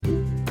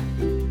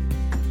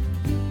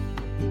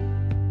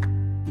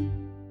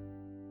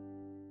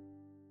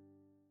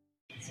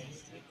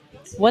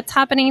What's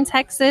happening in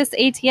Texas?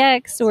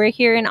 ATX. We're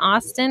here in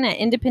Austin at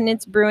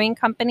Independence Brewing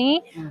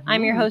Company.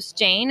 I'm your host,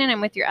 Jane, and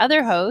I'm with your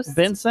other host,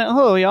 Vincent.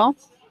 Hello, y'all.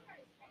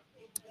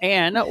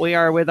 And we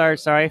are with our,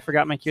 sorry, I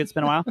forgot my cue. It's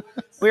been a while.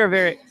 We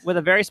are with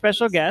a very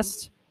special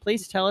guest.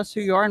 Please tell us who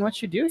you are and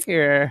what you do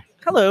here.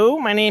 Hello,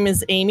 my name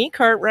is Amy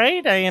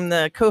Cartwright. I am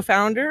the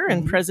co-founder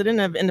and president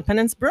of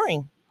Independence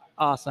Brewing.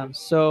 Awesome.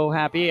 So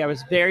happy. I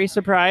was very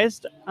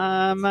surprised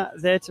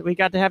that we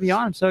got to have you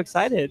on. I'm so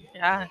excited.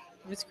 Yeah,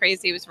 it was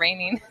crazy. It was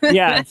raining.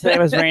 Yeah, it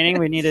was raining.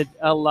 We needed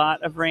a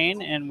lot of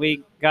rain, and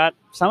we got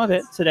some of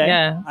it today.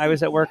 Yeah. I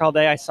was at work all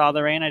day. I saw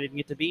the rain. I didn't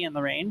get to be in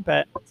the rain,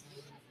 but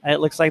it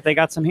looks like they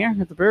got some here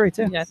at the brewery,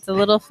 too. Yeah, it's a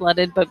little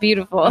flooded, but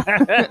beautiful.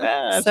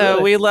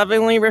 So we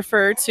lovingly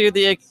refer to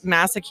the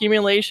mass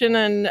accumulation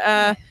and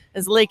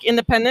as Lake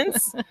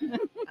Independence.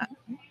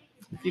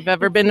 If you've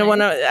ever been to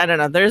one of, I don't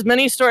know, there's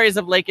many stories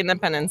of Lake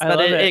Independence, but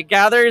it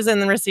gathers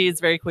and then recedes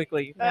very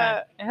quickly.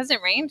 It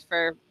hasn't rained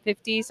for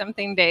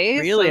 50-something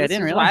days. Really? So I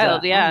didn't is realize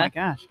wild. that. Yeah. Oh, my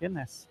gosh.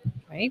 Goodness.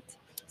 Right.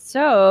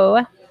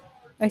 So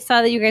I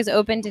saw that you guys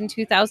opened in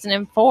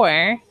 2004.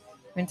 You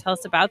can tell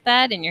us about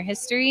that and your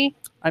history.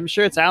 I'm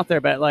sure it's out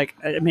there, but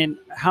I mean,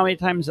 how many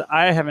times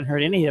I haven't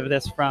heard any of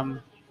this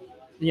from,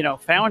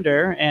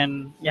 founder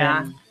and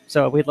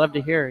so we'd love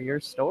to hear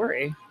your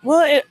story.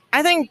 Well,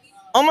 I think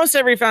almost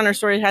every founder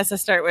story has to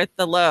start with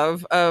the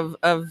love of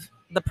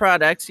the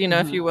product,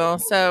 if you will.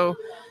 So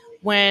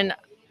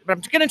but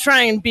I'm going to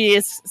try and be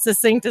as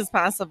succinct as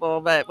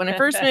possible. But when I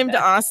first moved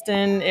to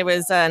Austin, it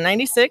was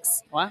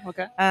 96. Wow.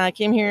 Okay. I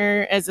came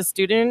here as a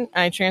student.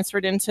 I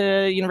transferred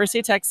into University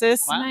of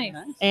Texas. Wow. Nice.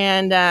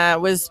 And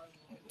was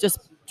just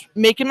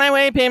making my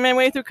way, paying my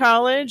way through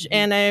college.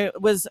 And I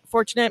was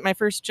fortunate. My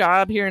first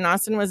job here in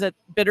Austin was at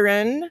Bitter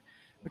End,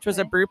 which was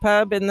a brew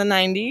pub in the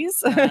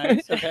 90s.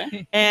 Nice.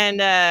 Okay.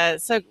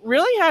 And so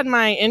really had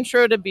my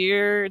intro to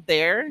beer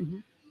there.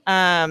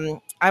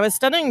 I was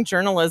studying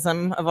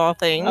journalism of all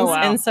things. Oh,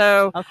 wow. And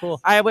so cool.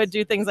 I would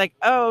do things like,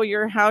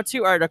 your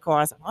how-to article.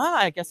 I was like, well,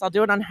 I guess I'll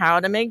do it on how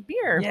to make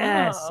beer.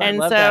 Yes.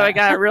 And so that. I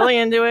got really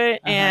into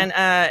it and,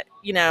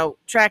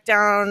 tracked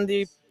down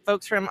the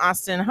folks from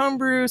Austin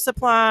Homebrew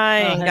Supply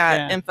and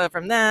got info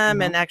from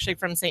them and actually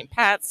from St.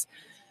 Pat's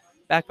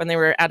back when they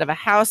were out of a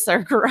house or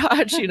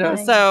garage,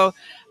 So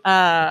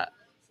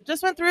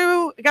just went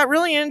through, got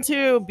really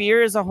into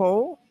beer as a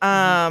whole.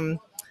 And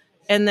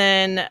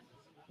then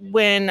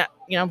when,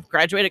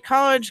 graduated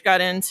college,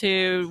 got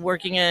into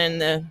working in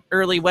the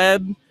early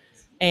web.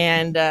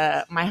 And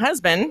my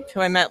husband, who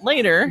I met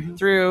later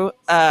through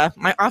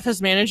my office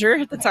manager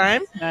at the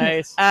time,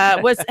 nice.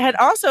 had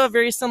also a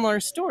very similar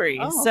story.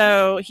 Oh, okay.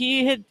 So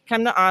he had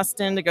come to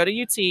Austin to go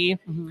to UT.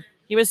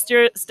 He was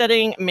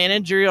studying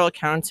managerial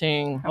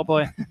accounting. Oh,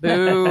 boy.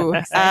 Boo.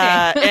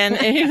 And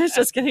he was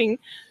just getting,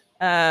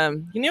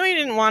 he knew he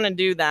didn't want to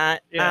do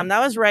that. Yeah. That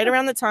was right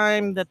around the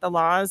time that the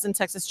laws in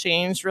Texas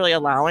changed, really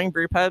allowing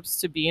brew pubs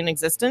to be in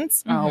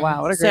existence. Oh,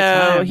 wow. What a great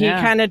time. So he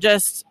kind of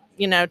just,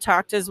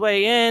 talked his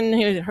way in.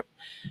 He,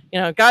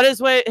 got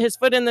his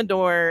foot in the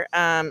door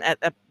at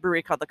a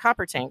brewery called the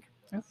Copper Tank.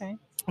 Okay.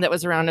 That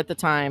was around at the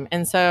time.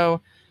 And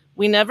so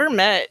we never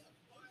met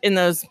in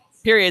those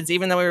periods,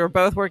 even though we were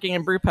both working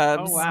in brew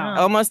pubs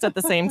almost at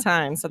the same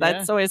time. So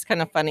that's always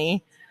kind of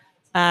funny.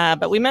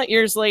 But we met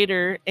years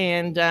later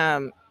and,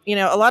 a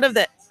lot of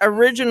the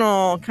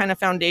original kind of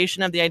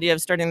foundation of the idea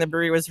of starting the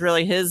brewery was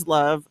really his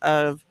love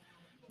of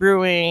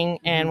brewing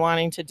and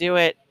wanting to do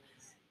it.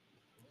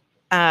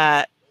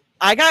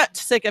 I got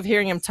sick of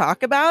hearing him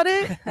talk about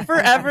it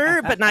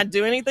forever, but not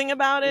do anything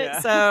about it. Yeah.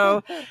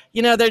 So,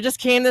 there just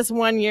came this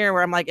one year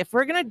where I'm like, if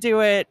we're going to do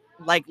it,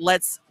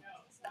 let's,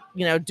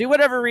 do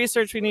whatever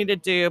research we need to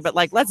do, but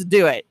let's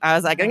do it. I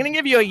was like, I'm going to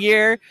give you a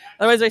year.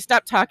 Otherwise I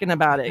stopped talking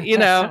about it,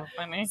 That's so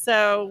funny.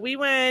 So we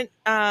went,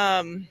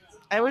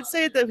 I would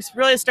say that we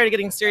really started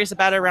getting serious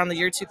about it around the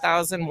year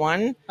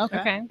 2001.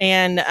 Okay.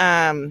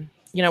 And,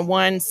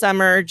 one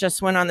summer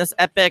just went on this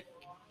epic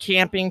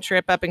camping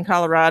trip up in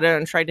Colorado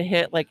and tried to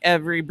hit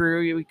every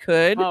brewery we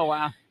could. Oh,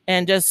 wow.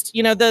 And just,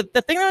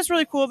 the thing that was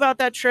really cool about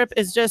that trip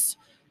is just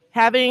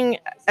having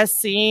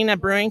a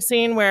brewing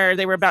scene where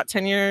they were about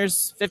 10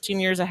 years, 15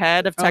 years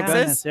ahead of Texas.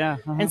 Goodness, yeah.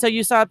 And so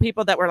you saw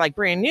people that were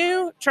brand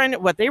new, trying to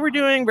what they were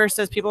doing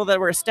versus people that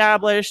were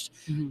established,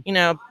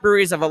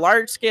 breweries of a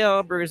large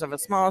scale, breweries of a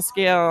small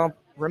scale,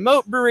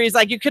 remote breweries.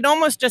 You could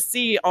almost just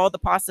see all the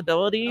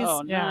possibilities,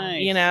 oh, nice.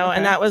 Okay.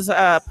 And that was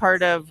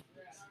part of,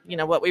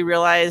 what we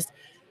realized.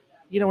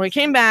 When we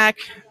came back,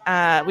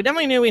 we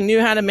definitely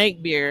knew how to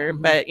make beer,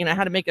 but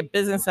how to make a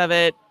business of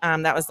it.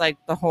 That was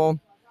the whole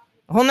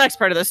next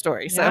part of the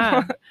story.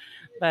 So,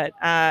 but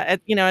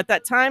at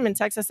that time in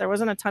Texas, there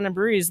wasn't a ton of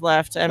breweries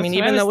left. I mean,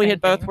 even though we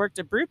had both worked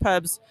at brew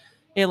pubs,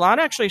 a lot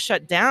actually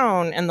shut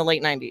down in the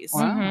late 90s.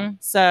 Wow.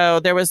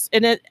 So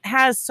and it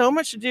has so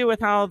much to do with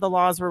how the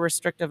laws were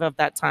restrictive of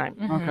that time.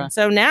 Okay.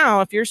 So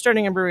now, if you're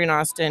starting a brewery in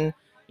Austin,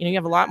 you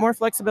have a lot more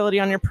flexibility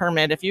on your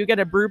permit. If you get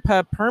a brew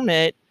pub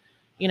permit,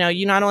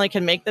 you not only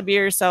can make the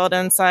beer, sell it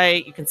on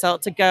site, you can sell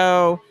it to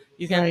go.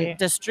 You can Right.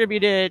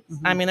 distribute it.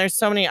 I mean, there's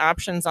so many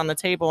options on the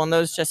table, and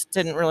those just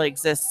didn't really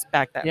exist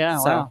back then. Yeah,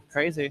 So, wow,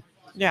 crazy.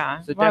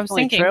 Yeah. So Well, I was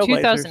definitely thinking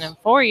trailblazers.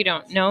 2004, you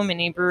don't know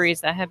many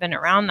breweries that have been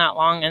around that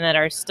long and that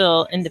are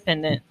still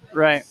independent.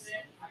 Right.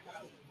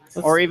 That's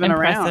Or even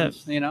impressive.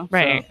 around, you know?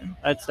 Right. So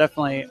that's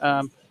definitely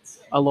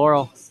a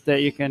laurel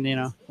that you can,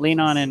 lean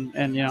on and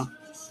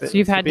So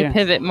you've had to be-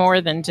 pivot more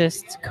than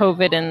just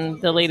COVID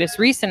and the latest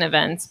recent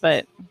events,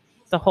 but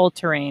the whole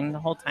terrain, the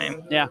whole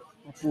time. Yeah,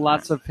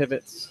 lots of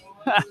pivots.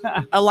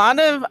 a lot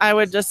of, I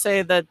would just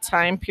say, the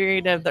time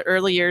period of the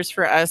early years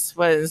for us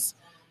was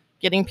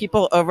getting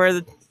people over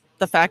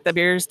the fact that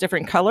beer is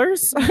different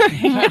colors.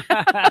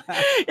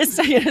 It's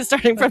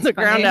starting from the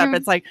ground up. funny.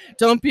 It's like,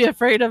 don't be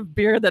afraid of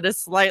beer that is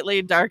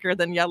slightly darker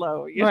than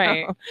yellow. you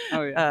Right. know?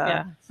 Oh,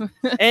 yeah. Uh,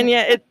 and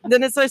yeah,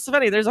 then it's so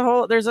funny. There's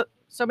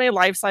so many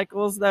life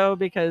cycles though,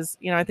 because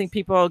I think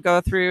people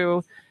go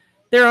through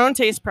their own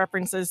taste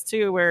preferences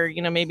too, where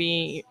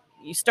maybe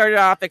you started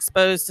off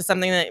exposed to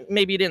something that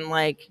maybe you didn't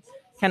like,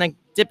 kind of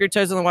dip your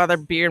toes in the water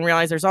beer and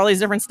realize there's all these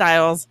different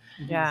styles.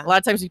 Yeah. A lot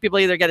of times people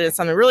either get into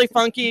something really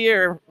funky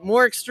or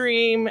more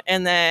extreme,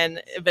 and then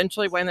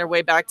eventually find their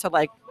way back to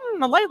like,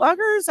 a light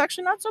lager is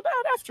actually not so bad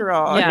after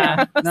all.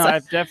 Yeah. No,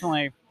 I've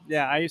definitely,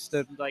 I used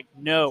to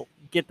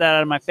get that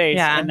out of my face.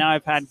 Yeah. And now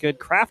I've had good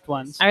craft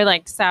ones. I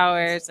like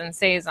sours and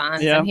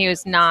saisons, Yeah. and he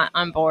was not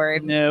on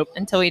board Nope.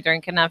 until we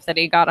drank enough that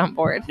he got on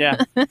board. Yeah.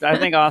 I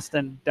think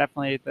Austin,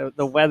 definitely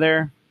the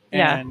weather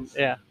Yeah. and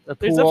the pool.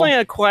 There's definitely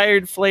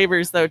acquired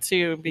flavors though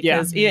too,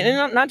 because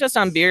and not just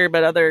on beer,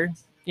 but other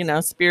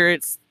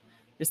spirits.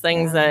 There's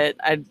things that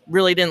I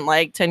really didn't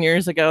like 10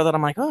 years ago that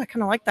I'm like, oh, I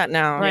kind of like that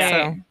now. Right.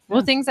 So,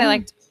 Well, things I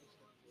liked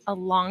a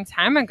long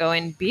time ago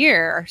in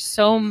beer are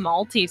so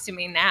malty to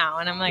me now,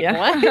 and I'm like, Yeah.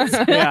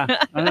 what? Yeah.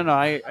 I don't know.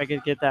 I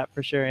could get that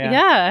for sure. Yeah.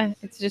 Yeah,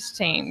 it's just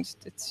changed.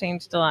 It's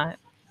changed a lot.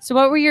 So,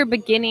 what were your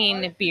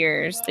beginning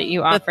beers that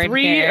you the offered?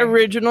 3 here?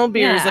 original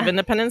beers Yeah. of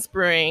Independence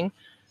Brewing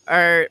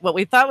are what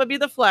we thought would be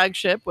the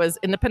flagship was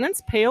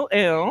Independence Pale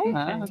Ale.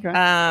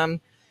 Okay.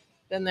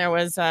 Then there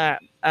was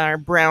our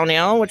brown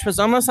ale, which was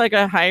almost like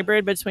a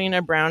hybrid between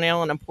a brown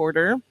ale and a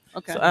porter.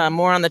 Okay. So,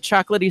 more on the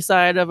chocolatey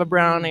side of a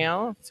brown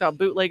ale. It's called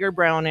Bootlegger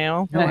Brown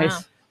Ale. Oh, wow.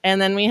 Nice.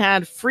 And then we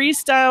had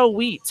Freestyle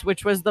Wheat,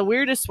 which was the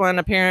weirdest one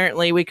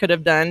apparently we could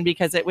have done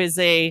because it was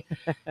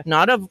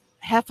not a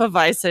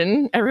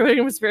Hefeweizen.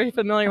 Everybody was very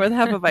familiar with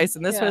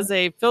Hefeweizen. This Yeah. was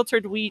a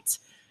filtered wheat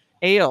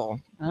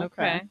ale.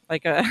 Okay.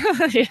 Like a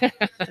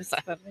That's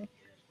funny.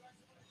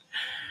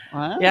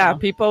 Wow. yeah,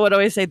 people would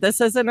always say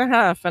this isn't a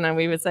hef, and then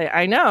we would say,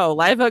 I know,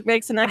 Live Oak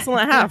makes an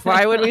excellent hef.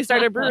 Why would we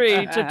start a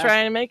brewery to try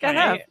and make a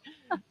hef?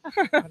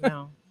 I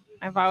know.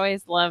 I've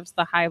always loved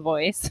the high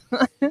voice.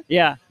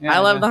 Yeah. I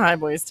love the high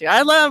boys too.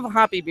 I love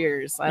hoppy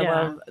beers. I Yeah.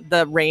 love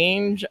the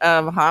range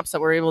of hops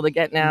that we're able to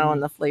get now,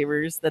 and the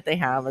flavors that they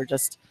have are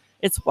just,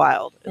 it's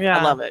wild. Yeah.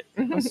 I love it.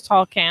 Those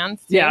tall cans.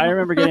 Too. Yeah, I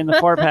remember getting the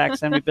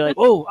 4-packs and we'd be like,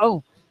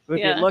 oh. We'd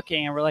Yeah. be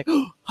looking and we're like,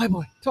 oh, hi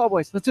boy, tall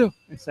boys, let's do.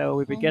 And so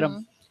we would get Mm-hmm.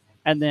 them.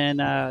 And then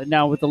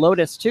now with the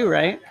Lotus too,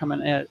 right? Coming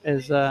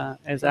is out.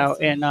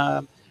 And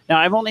now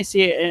I've only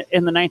seen it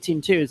in the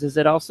 19.2s. Is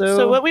it also?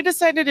 So what we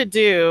decided to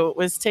do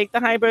was take the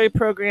highboy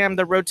program,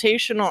 the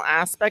rotational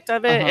aspect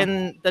of it,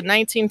 and the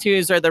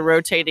 19.2s are the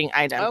rotating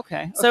item.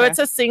 Okay. So it's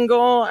a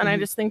single, and I Mhm.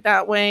 just think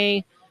that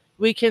way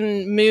we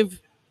can move.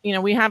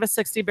 We have a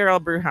 60-barrel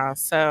brew house,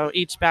 so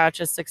each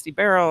batch is 60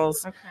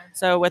 barrels. Okay.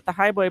 So with the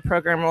highboy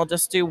program, we'll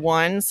just do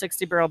one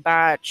 60-barrel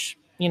batch,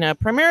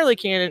 primarily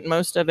canned,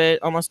 most of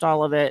it, almost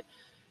all of it,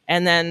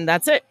 and then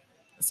that's it.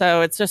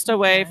 So it's just a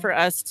way Okay. for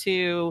us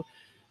to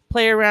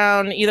play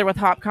around either with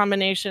hop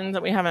combinations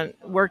that we haven't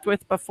worked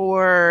with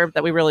before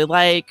that we really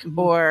like,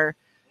 or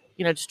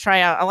just try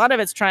out. A lot of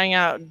it's trying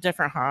out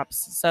different hops.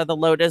 So the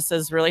Lotus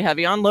is really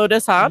heavy on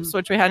Lotus hops,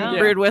 which we hadn't Yeah.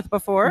 brewed with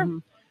before.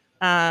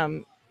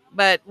 Mhm.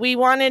 But we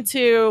wanted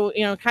to,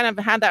 kind of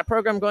had that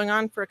program going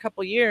on for a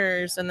couple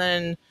years, and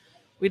then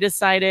we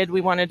decided we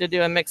wanted to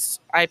do a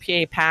mixed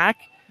IPA pack.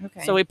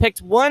 Okay. So we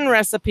picked one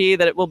recipe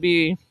that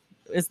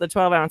is the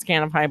 12-ounce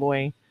can of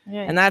highboy,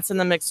 yeah. and that's in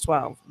the mixed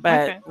 12.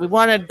 But Okay. we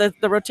wanted the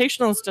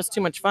rotational is just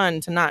too much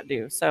fun to not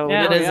do, so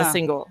Yeah. it is Yeah. a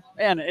single.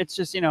 And it's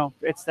just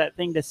it's that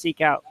thing to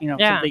seek out, Yeah.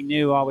 something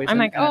new always. I'm And-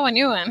 like, oh, a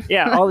new one.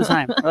 yeah, all the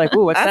time. We're like,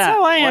 ooh, what's That's that?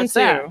 how I am What's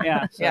that? too.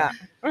 Yeah. So Yeah.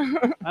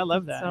 I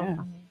love that. So yeah.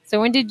 funny. So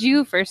when did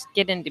you first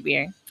get into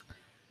beer?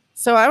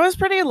 So I was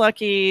pretty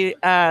lucky.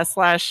 I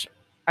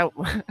don't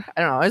know.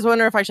 I was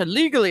wondering if I should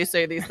legally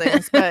say these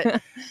things,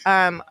 but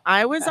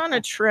I was on a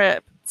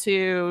trip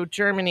to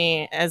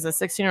Germany as a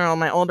 16-year-old.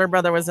 My older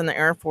brother was in the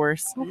Air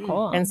Force, Oh,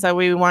 cool. and so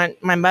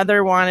my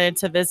mother wanted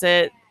to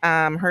visit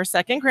her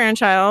second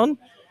grandchild.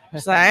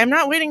 She's like, I'm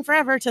not waiting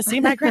forever to see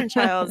my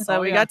grandchild. So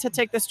Oh, we yeah. got to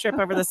take this trip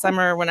over the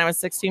summer when I was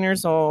 16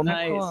 years old.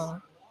 Nice.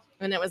 Cool.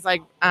 And it was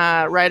like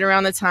right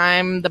around the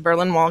time the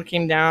Berlin Wall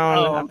came down,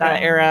 Oh, that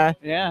okay. era.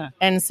 Yeah.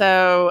 And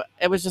so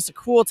it was just a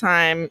cool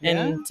time Yeah.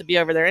 and to be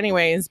over there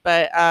anyways.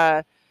 But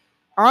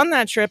on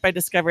that trip, I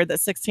discovered that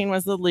 16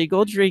 was the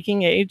legal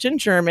drinking age in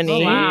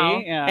Germany. Oh,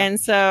 wow. Yeah. And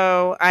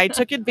so I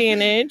took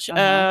advantage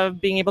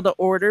of being able to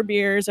order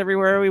beers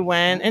everywhere we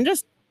went. And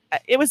just,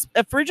 it was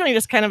originally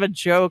just kind of a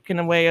joke in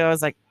a way. I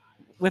was like,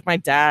 with my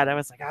dad, I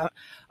was like,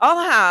 I'll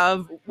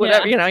have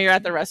whatever, you're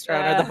at the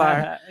restaurant or the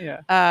bar.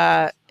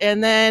 Yeah.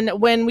 And then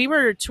when we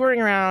were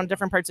touring around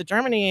different parts of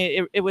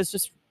Germany, it was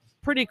just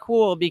pretty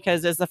cool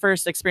because it's the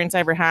first experience I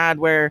ever had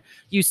where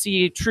you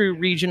see true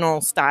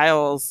regional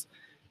styles.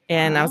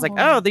 And I was like,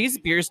 oh, these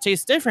beers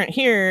taste different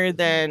here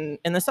than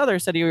in this other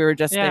city we were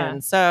just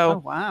in.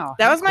 So wow.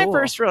 that was my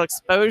first real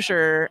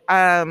exposure.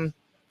 Other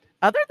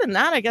than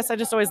that, I guess I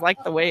just always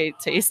liked the way it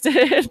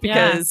tasted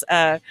because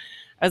I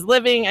was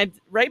living,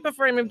 right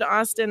before I moved to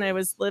Austin,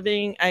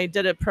 I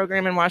did a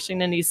program in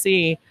Washington,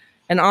 D.C.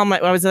 And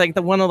I was like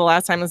one of the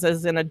last times I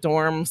was in a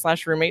dorm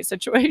 / roommate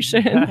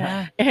situation.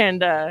 Yeah.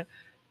 And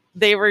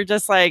they were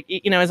just like,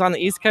 it was on the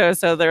East Coast.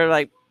 So they're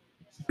like,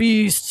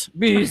 beast,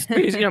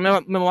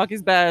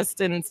 Milwaukee's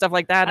best and stuff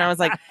like that. And I was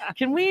like,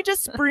 can we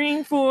just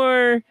spring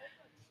for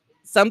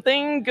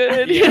something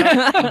good?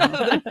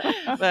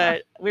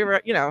 But we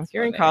were,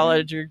 you're in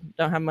college, you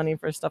don't have money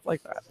for stuff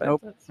like that. But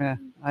nope. Yeah,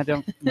 I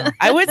don't know.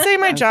 I would say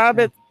my job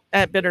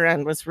at Bitter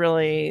End was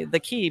really the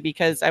key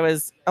because I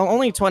was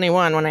only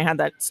 21 when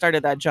I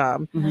started that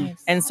job.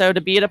 Nice. And so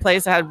to be at a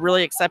place that had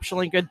really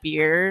exceptionally good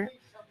beer,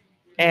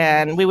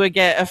 and we would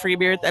get a free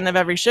beer at the end of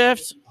every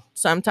shift.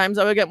 Sometimes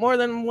I would get more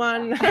than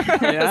one.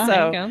 Yeah.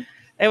 So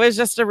it was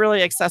just a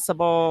really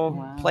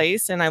accessible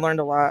place. And I learned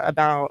a lot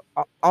about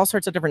all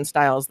sorts of different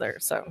styles there.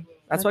 So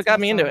that's what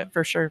got me into it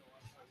for sure.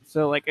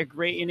 So like a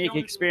great unique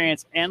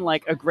experience and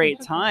like a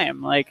great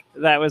time. Like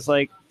that was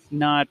like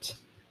not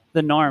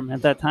the norm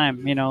at that time,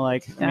 I mean,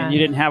 you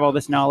didn't have all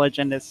this knowledge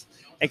and this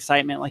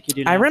excitement like you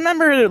do now. I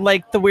remember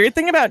like the weird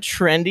thing about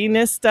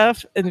trendiness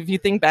stuff. And if you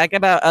think back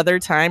about other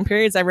time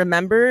periods, I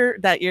remember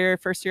that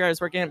first year I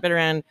was working at Bitter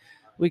End,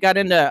 we got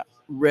into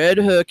Red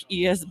Hook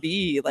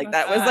ESB. Like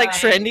that was like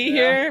trendy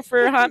here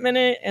for a hot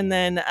minute. And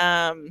then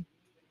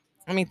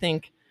let me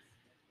think.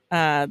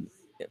 I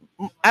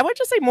would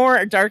just say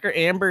more darker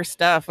amber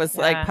stuff was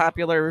like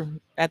popular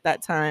at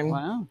that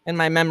time in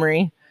my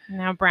memory.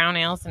 Now brown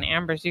ales and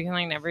ambers, you can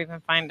like never even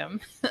find them.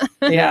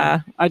 Yeah.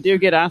 I do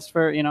get asked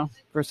for,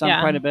 for some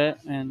quite a bit.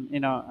 And,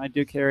 I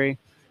do carry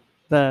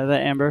the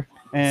amber.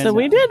 And, so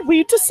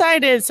we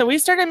decided, we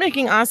started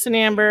making Austin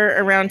Amber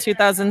around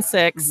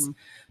 2006.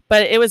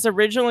 But it was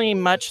originally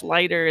much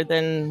lighter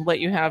than what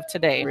you have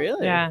today.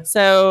 Really? Yeah.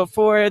 So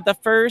for the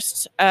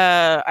first,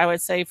 I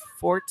would say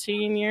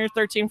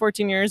 13,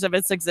 14 years of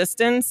its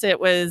existence, it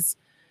was,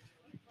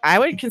 I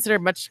would consider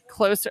much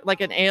closer,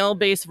 like an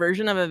ale-based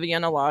version of a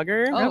Vienna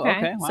lager. Oh,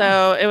 okay. Wow.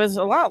 So it was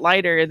a lot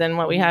lighter than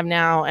what we have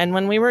now. And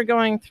when we were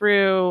going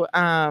through,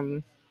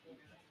 kind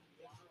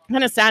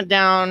of sat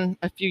down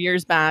a few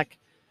years back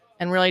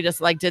and really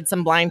just like did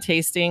some blind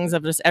tastings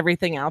of just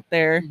everything out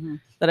there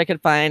that I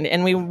could find.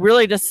 And we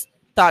really just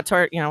thought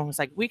it was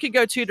like, we could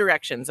go two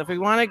directions. If we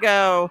want to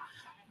go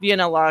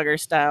Vienna lager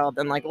style,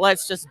 then like,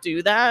 let's just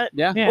do that.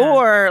 Yeah.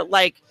 Or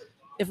like,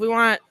 if we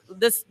want,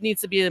 this needs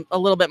to be a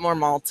little bit more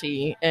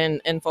malty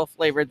and full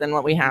flavored than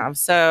what we have.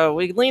 So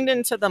we leaned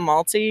into the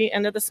malty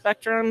end of the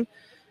spectrum.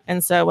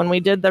 And so when we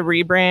did the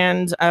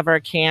rebrand of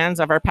our cans,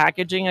 of our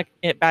packaging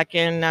it back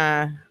in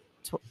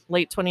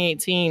late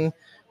 2018,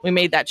 we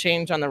made that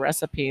change on the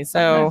recipe.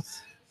 So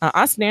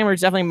Austin Amber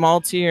is definitely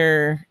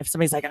maltier. If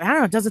somebody's like, I don't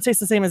know, it doesn't taste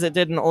the same as it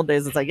did in the old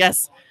days. It's like,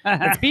 yes,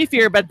 it's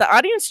beefier, but the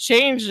audience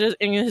changed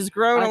and has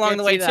grown along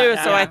the way too.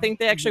 So I think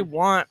they actually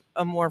want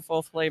a more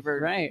full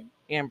flavored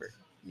amber.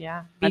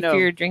 Yeah.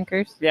 Beefier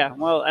drinkers. Yeah.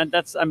 Well, and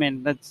that's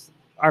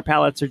our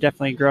palates are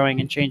definitely growing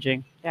and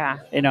changing. Yeah.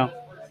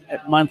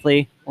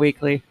 Monthly,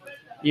 weekly,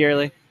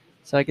 yearly.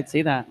 So I could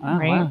see that. Oh,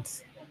 right. Wow.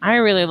 I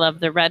really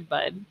love the Red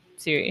Bud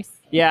series.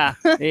 Yeah.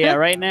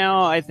 Right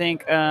now, I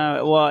think.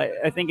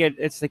 I think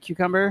it's the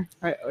cucumber.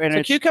 Right? And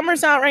so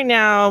cucumber's out right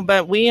now,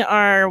 but we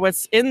are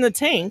what's in the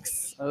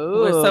tanks.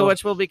 So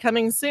which will be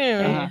coming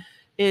soon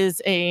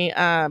is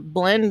a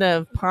blend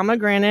of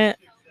pomegranate,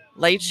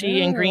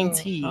 lychee, and green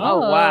tea. Oh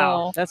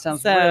wow, that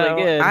sounds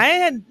really good. I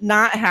had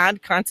not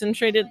had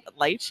concentrated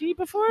lychee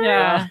before.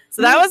 Yeah.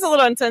 So that was a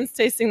little intense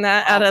tasting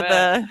that out of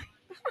the.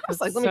 I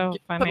was like,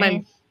 let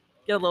me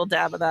get a little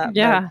dab of that.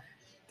 Yeah.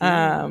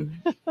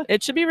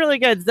 It should be really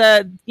good.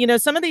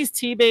 Some of these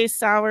tea-based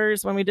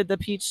sours, when we did the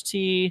peach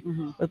tea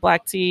with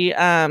black tea,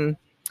 our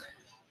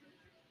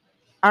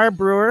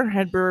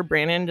head brewer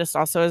Brandon, just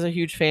also is a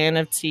huge fan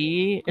of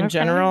tea in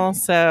general.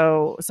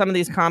 So some of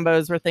these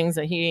combos were things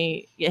that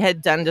he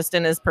had done just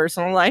in his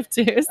personal life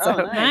too.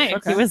 So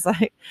nice. He was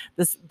like,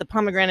 the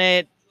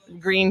pomegranate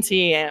green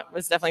tea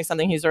was definitely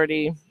something he's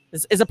already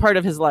is a part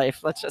of his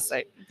life. Let's just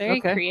say. Very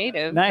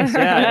creative. Nice.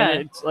 Yeah.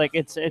 It's like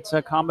it's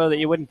a combo that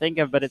you wouldn't think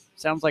of, but it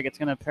sounds like it's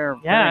going to pair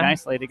very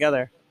nicely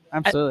together.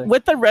 Absolutely.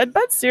 With the Red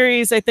Bud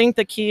series, I think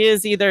the key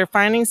is either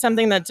finding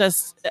something that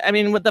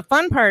with the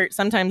fun part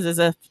sometimes is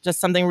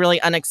just something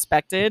really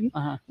unexpected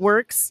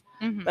works,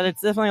 but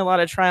it's definitely a lot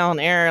of trial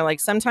and error. Like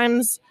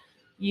sometimes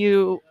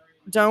you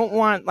don't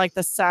want like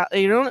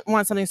you don't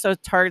want something so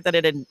tart that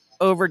it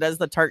overdoes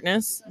the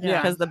tartness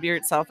because the beer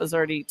itself is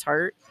already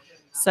tart.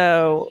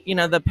 So,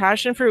 the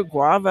passion fruit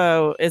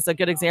guavo is a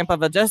good example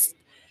of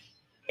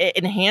it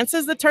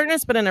enhances the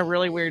tartness, but in a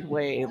really weird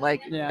way.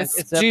 Like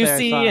it's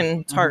juicy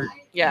and tart.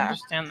 Yeah. I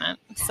understand that.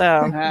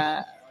 So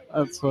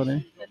that's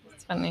funny.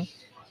 That's funny.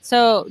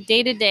 So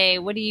day to day,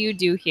 what do you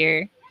do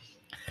here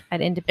at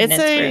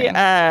Independence Brewing?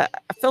 I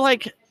feel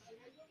like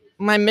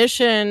my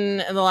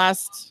mission in the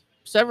last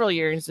several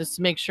years is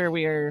to make sure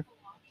we are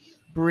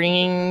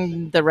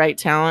bringing the right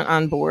talent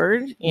on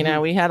board.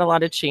 We had a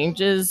lot of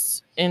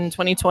changes in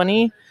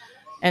 2020.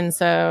 And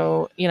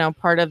so,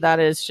 part of that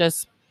is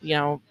just,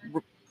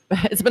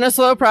 it's been a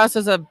slow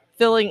process of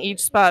filling each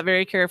spot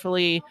very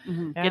carefully,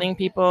 getting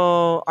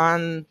people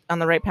on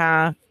the right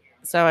path.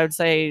 So I would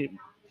say,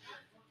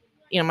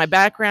 my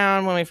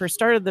background when we first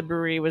started the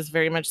brewery was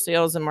very much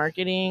sales and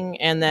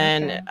marketing, and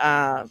then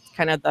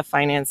kind of the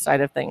finance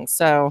side of things.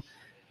 So,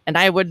 and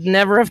I would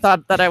never have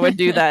thought that I would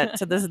do that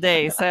to this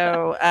day.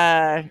 So,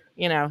 I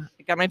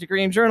got my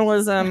degree in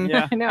journalism.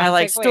 Yeah. I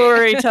like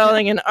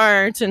storytelling and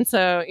art. And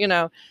so,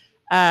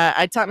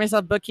 I taught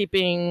myself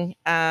bookkeeping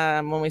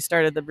when we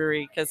started the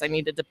brewery because I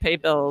needed to pay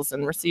bills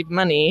and receive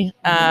money.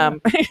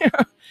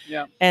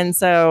 And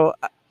so,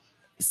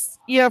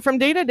 from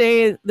day to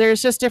day,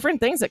 there's just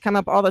different things that come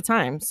up all the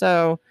time.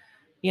 So,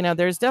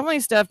 there's definitely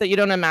stuff that you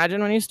don't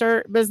imagine when you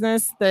start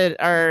business that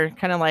are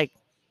kind of like,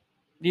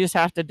 you just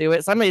have to do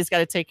it. Somebody's got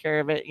to take care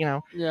of it,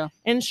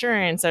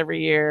 insurance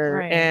every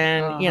year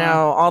and,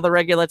 all the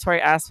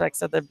regulatory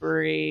aspects of the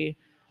brewery.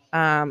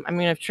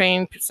 I've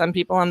trained some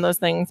people on those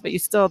things, but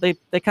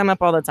they come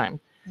up all the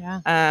time.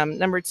 Yeah.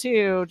 Number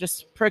two,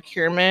 just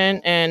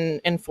procurement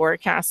and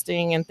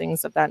forecasting and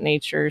things of that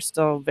nature,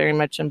 still very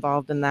much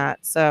involved in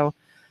that. So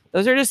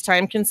those are just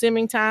time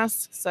consuming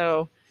tasks.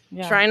 So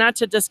try not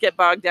to just get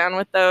bogged down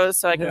with those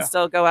so I can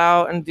still go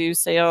out and do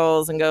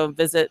sales and go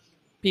visit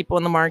people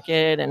in the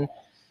market. And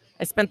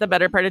I spent the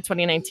better part of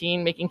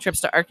 2019 making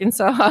trips to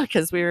Arkansas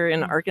because we were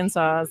in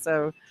Arkansas.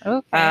 So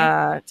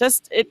I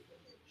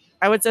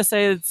would just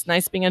say it's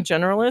nice being a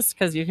generalist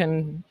because you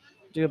can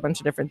do a bunch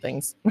of different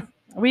things.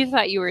 We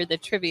thought you were the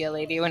trivia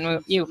lady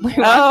when we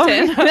walked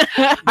in.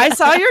 I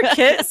saw your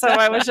kit, so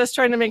I was just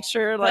trying to make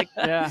sure,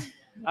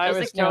 I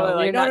was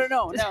totally like,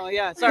 no,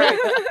 yeah, sorry.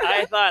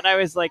 I thought I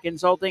was like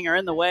insulting or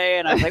in the way,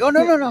 and I was like, oh,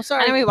 no,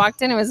 sorry. And we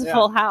walked in, it was a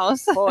full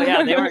house. Oh,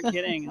 yeah, they weren't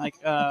kidding. Like,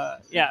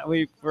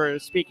 we were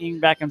speaking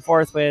back and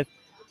forth with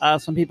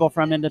some people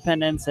from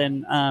Independence,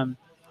 and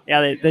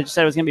they just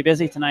said it was going to be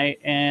busy tonight,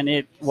 and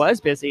it was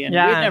busy, and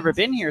we'd never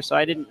been here, so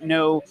I didn't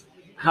know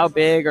how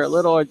big or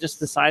little or just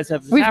the size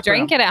of the We've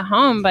drank it at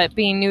home, but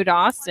being new to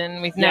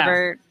Austin, we've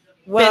never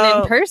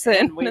been in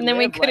person, and then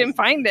we couldn't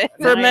find it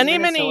for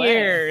many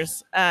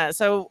years.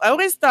 So I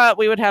always thought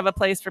we would have a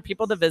place for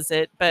people to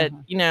visit, but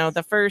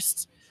the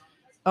first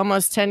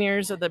almost 10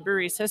 years of the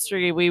brewery's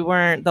history, we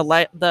weren't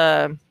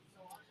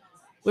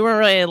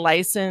really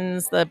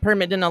licensed. The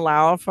permit didn't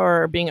allow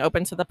for being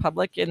open to the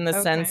public in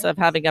the sense of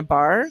having a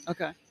bar.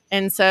 Okay.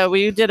 And so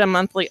we did a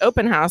monthly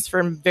open house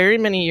for very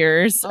many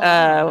years.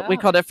 We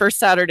called it First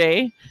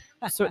Saturday.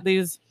 So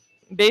these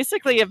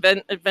basically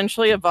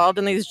eventually evolved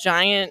in these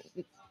giant,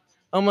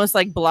 almost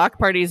like block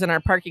parties in our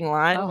parking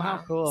lot. Oh,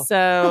 how cool.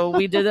 So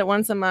we did it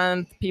once a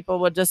month. People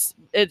would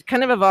it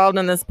kind of evolved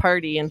in this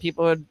party, and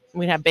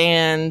we'd have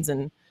bands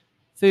and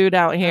food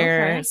out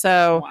here. Okay.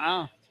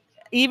 So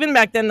even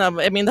back then, though,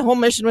 the whole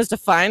mission was to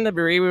find the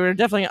brewery. We were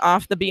definitely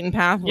off the beaten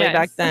path way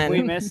back then.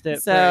 We missed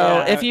it.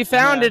 So if you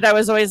found it, I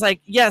was always like,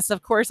 yes,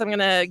 of course, I'm going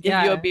to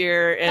give you a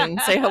beer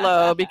and say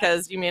hello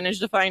because you managed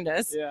to find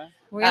us. Yeah.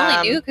 We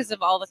only knew because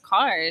of all the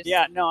cars.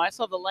 Yeah, no, I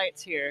saw the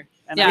lights here.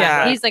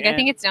 And he's like, I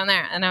think it's down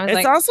there. And I was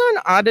it's also an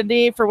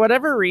oddity for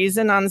whatever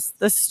reason on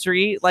the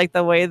street, like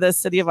the way the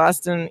city of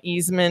Austin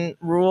easement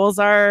rules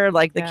are,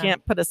 like they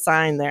can't put a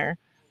sign there.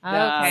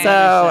 Okay.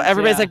 So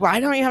everybody's like, why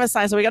don't you have a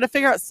sign? So we got to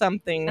figure out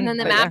something. And then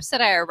the map said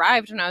I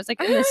arrived when I was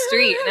like in the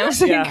street, and I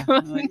was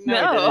like,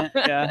 no.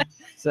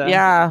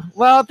 Yeah.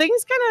 Well,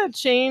 things kind of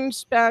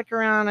changed back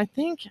around, I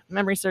think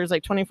memory serves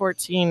like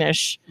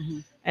 2014-ish. Mm-hmm.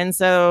 And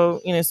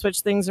so,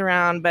 switched things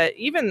around. But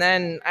even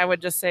then, I would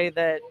just say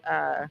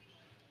that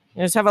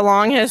just have a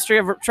long history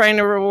of trying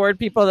to reward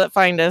people that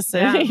find us.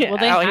 Yeah. Well,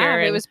 they out have. here.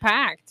 It was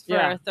packed for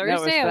a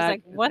Thursday. I was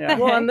like, what the heck?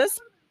 Well, and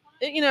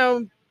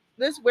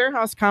this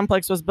warehouse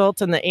complex was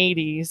built in the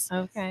 80s.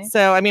 Okay.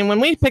 So, when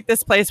we picked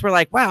this place, we're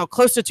like, wow,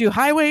 close to 2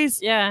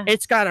 highways. Yeah.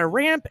 It's got a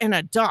ramp and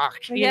a dock.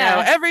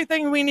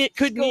 Everything we need.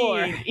 So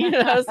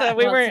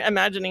we weren't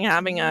imagining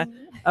having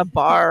a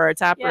bar or a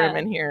tap room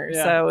in here.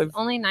 Yeah. So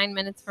only 9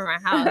 minutes from our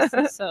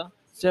house.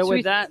 So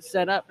with that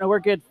set up, no, we're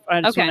good.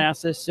 I just want to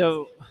ask this.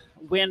 So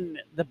when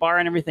the bar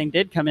and everything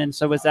did come in,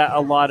 so was that a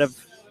lot of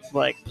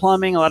like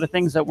plumbing, a lot of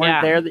things that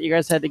weren't there that you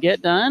guys had to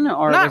get done,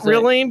 or not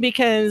really?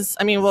 Because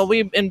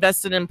we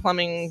invested in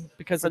plumbing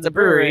because it's a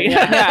brewery.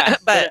 Yeah.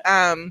 But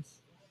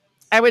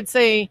I would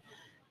say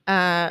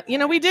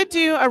we did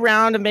do a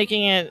round of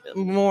making it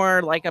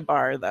more like a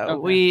bar,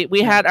 though. Okay.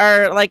 We had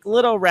our like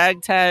little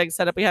ragtag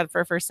setup we had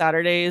for First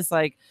Saturdays,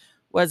 like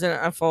wasn't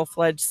a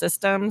full-fledged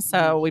system.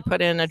 So we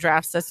put in a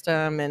draft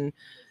system and,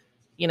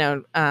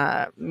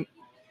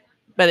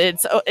 but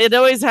it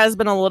always has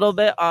been a little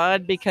bit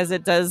odd because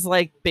it does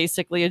like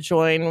basically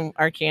adjoin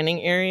our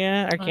canning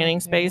area, our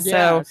canning space.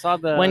 Yeah, so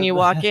when you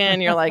walk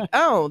in, you're like,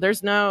 oh,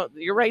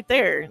 you're right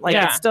there. Like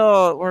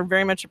we're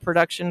very much a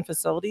production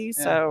facility.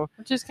 So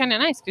which is kind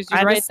of nice because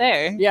you're right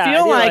there. Yeah, I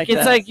feel like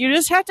it's like you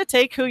just have to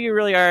take who you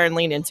really are and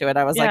lean into it.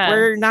 I was like,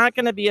 we're not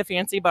going to be a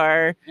fancy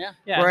bar.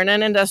 Yeah. We're in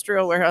an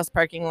industrial warehouse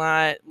parking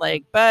lot.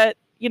 But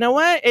you know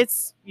what?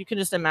 You can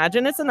just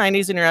imagine it's the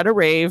 90s and you're at a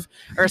rave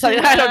or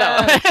something. I don't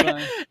know.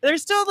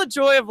 There's still the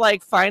joy of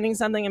like finding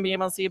something and being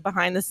able to see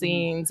behind the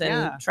scenes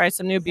and try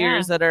some new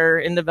beers that are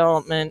in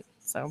development.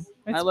 So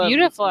it's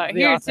beautiful out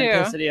here too. The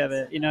authenticity of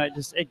it,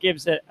 it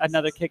gives it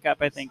another kick up.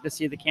 I think to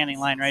see the canning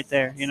line right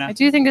there. I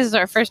do think this is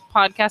our first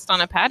podcast on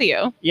a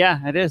patio.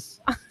 Yeah, it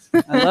is.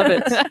 I love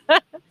it.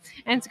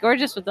 And it's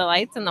gorgeous with the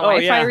lights and the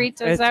Wi-Fi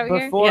reaches out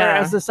here. Before,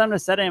 as the sun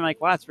was setting, I'm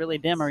like, wow, it's really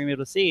dim. Are we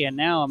able to see? And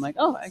now I'm like,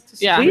 oh,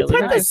 we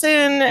put this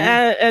in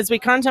as we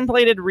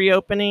contemplated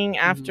reopening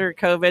after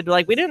COVID.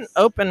 Like, we didn't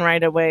open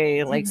right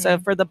away. Like, so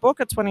for the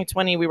bulk of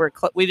 2020,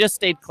 we just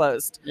stayed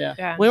closed.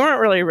 Yeah. We weren't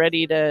really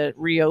ready to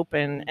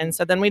reopen. And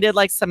so then we did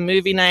like some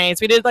movie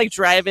nights. We did like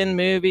drive-in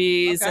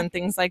movies and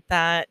things like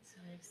that.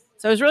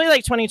 So it was really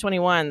like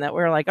 2021 that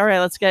we were like, all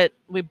right,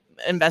 we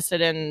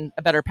invested in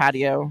a better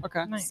patio.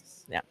 Okay.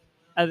 Nice. Yeah.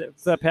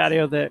 The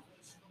patio that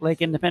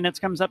Lake Independence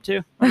comes up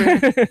to.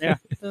 Yeah.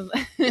 The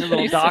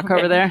little dock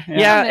over there.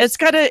 Yeah. It's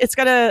got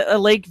a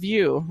lake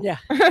view. Yeah.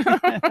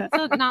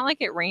 So not like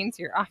it rains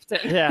here often.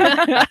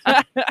 Yeah.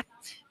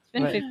 It's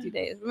been 50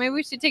 days. Maybe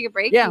we should take a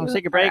break. Yeah, we'll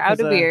take a break. Out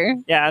of beer.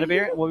 Yeah, out of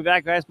beer. We'll be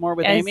back, guys. More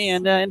with Amy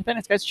and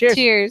Independence, guys. Cheers.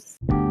 Cheers.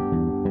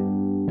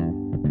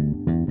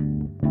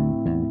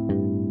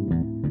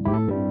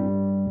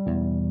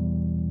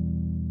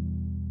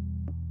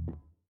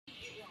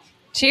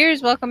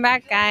 Cheers. Welcome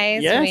back,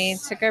 guys. Yes. We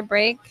took our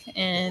break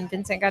and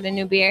Vincent got a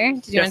new beer.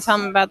 Did you want to tell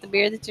them about the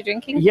beer that you're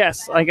drinking?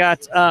 Yes, I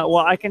got,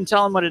 I can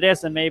tell them what it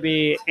is, and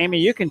maybe, Amy,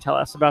 you can tell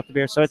us about the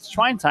beer. So it's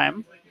Twine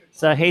Time.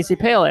 It's a hazy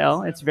pale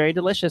ale. It's very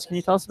delicious. Can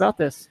you tell us about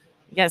this?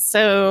 Yes,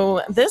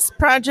 so this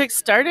project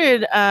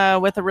started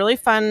with a really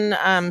fun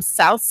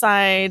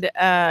Southside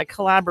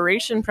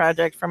collaboration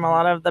project from a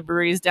lot of the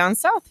breweries down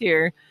south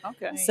here.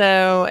 Okay.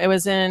 So it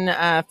was in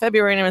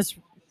February, and it was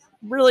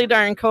really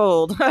darn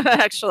cold,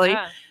 actually.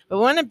 Yeah. But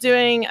we ended up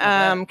doing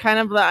kind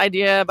of the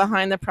idea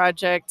behind the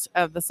project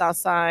of the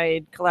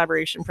Southside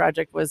collaboration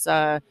project was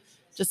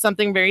just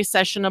something very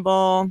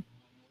sessionable.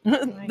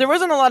 Nice. There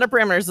wasn't a lot of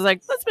parameters. It's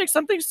like, let's make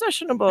something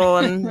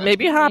sessionable and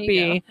maybe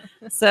hoppy.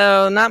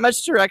 So not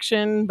much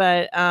direction,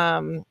 but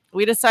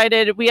we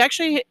decided,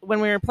 when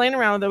we were playing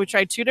around with it, we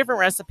tried 2 different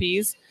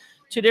recipes,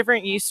 2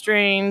 different yeast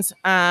strains.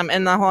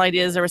 And the whole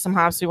idea is there were some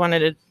hops we wanted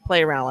to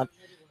play around with.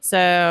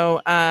 So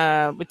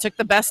we took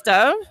the best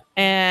of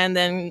and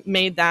then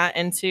made that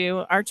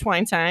into our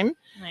Twine Time.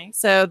 Nice.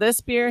 So this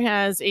beer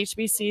has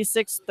HBC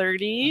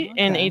 630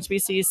 and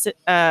HBC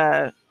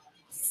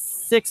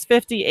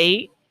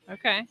 658.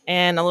 Okay.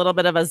 And a little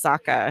bit of a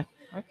Zaka.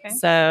 Okay.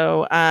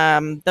 So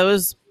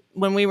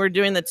when we were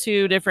doing the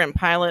 2 different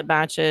pilot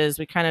batches,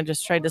 we kind of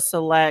just tried to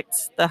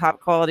select the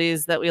hop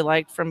qualities that we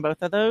liked from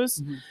both of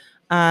those.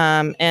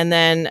 Mm-hmm. And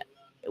then,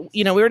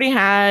 we already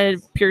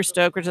had Pure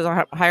Stoke, which is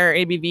a higher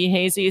ABV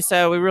hazy.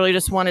 So we really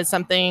just wanted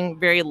something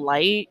very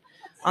light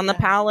on the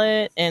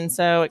palate. And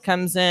so it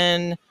comes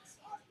in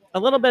a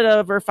little bit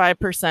over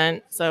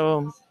 5%.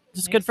 So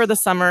just good for the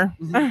summer.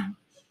 Mm-hmm.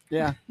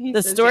 Yeah.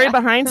 The story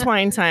behind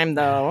Twine Time,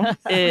 though,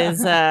 is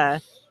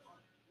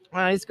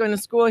he's going to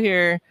school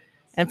here.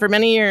 And for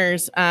many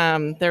years,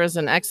 there was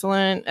an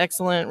excellent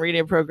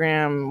radio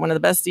program. One of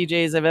the best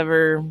DJs I've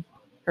ever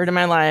heard in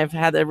my life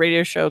had a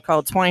radio show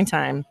called Twine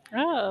Time.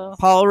 Oh.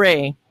 Paul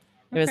Ray.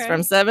 It was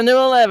from 7 to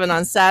 11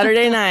 on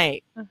Saturday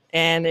night.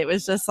 And it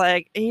was just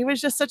like, he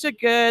was just such a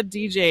good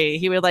DJ.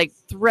 He would like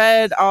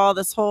thread all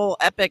this whole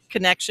epic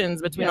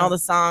connections between all the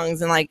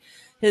songs, and like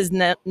his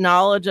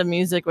knowledge of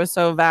music was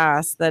so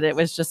vast that it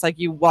was just like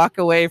you walk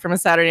away from a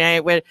Saturday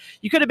night where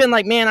you could have been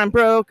like, man, I'm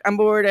broke, I'm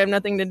bored, I have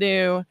nothing to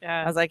do.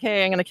 Yeah. I was like,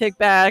 hey, I'm going to kick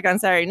back on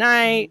Saturday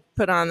night,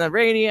 put on the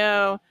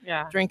radio,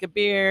 Yeah. drink a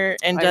beer,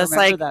 and I just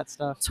remember like that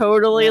stuff.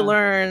 totally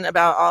learn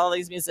about all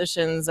these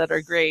musicians that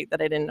are great that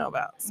I didn't know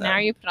about. So. Now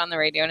you put on the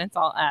radio and it's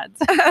all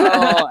ads.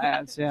 All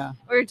ads, yeah.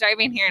 We were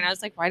driving here and I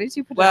was like, why did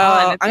you put it on?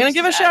 Well, It's I'm going to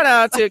just give a ads. shout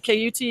out to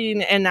KUT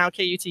and now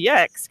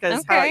KUTX,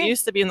 because how it Okay.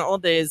 used to be in the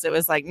old days, it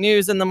was like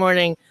news in the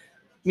morning,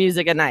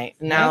 music at night.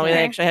 And now we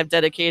Okay. actually have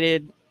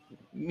dedicated,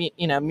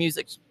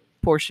 music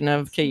portion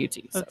of KUT.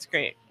 So. That's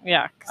great.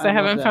 Yeah, because I I love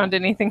haven't that. found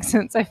anything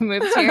since I've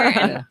moved here.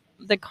 And Yeah.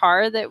 the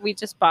car that we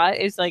just bought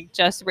is like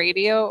just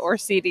radio or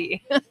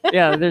CD.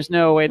 Yeah, there's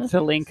no way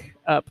to link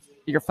up,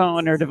 your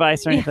phone or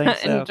device or anything. And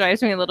So. it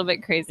drives me a little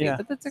bit crazy, Yeah.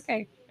 but that's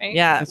okay. Right?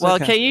 Yeah. It's Well,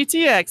 okay.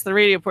 KUTX, the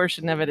radio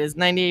portion of it is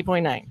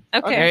 98.9.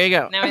 Okay. There you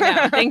go. Now we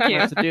know. Thank you. We'll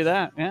have to do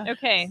that. Yeah.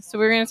 Okay, so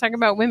we're going to talk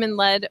about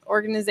women-led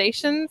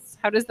organizations.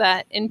 How does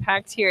that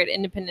impact here at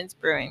Independence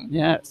Brewing?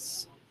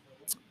 Yes.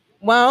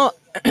 Well,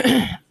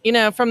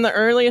 from the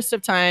earliest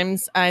of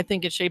times, I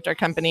think it shaped our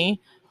company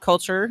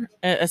culture,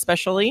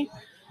 especially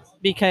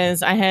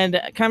because I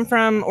had come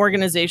from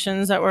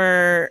organizations that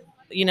were,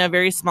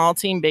 very small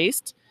team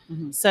based.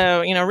 Mm-hmm.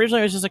 So,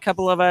 originally it was just a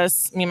couple of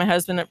us, me and my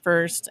husband at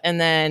first,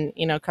 and then,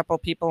 a couple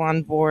people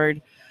on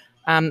board.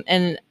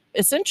 And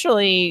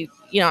essentially,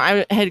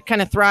 I had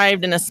kind of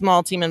thrived in a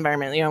small team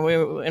environment.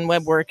 We in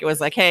web work, it was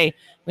like, hey,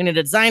 we need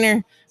a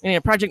designer, we need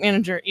a project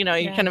manager, you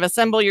kind of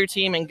assemble your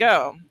team and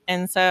go.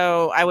 And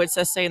so I would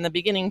just say in the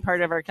beginning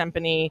part of our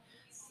company,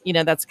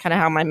 that's kind of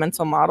how my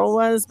mental model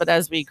was. But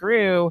as we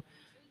grew,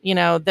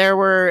 there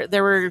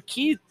were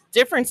key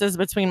differences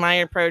between my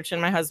approach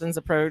and my husband's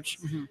approach.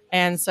 Mm-hmm.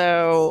 And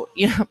so,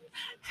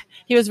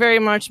 he was very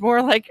much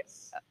more like,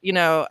 I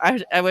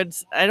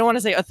don't want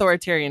to say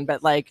authoritarian,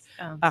 but like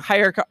a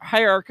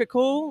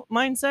hierarchical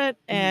mindset.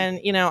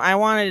 Mm-hmm. And, I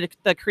wanted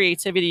the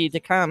creativity to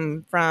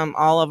come from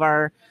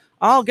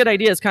all good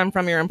ideas come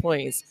from your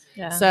employees.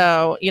 Yeah.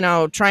 So,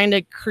 trying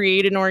to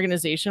create an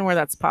organization where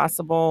that's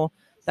possible,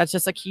 that's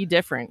just a key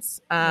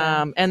difference.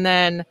 And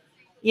then,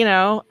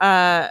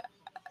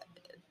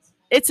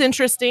 it's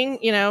interesting,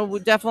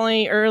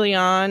 definitely early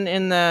on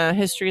in the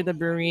history of the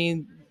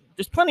brewery,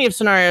 there's plenty of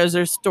scenarios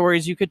or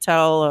stories you could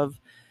tell of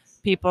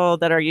people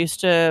that are used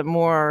to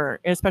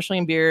more, especially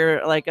in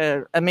beer, like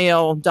a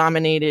male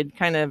dominated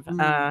kind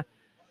of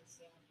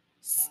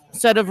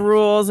set of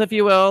rules, if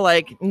you will.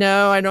 Like,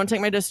 no, I don't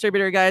take my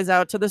distributor guys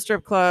out to the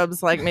strip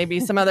clubs like maybe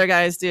some other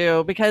guys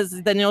do,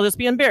 because then you'll just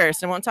be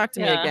embarrassed and won't talk to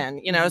me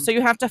again. So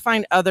you have to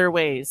find other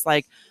ways,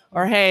 like,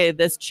 or hey,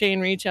 this chain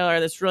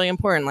retailer, that's really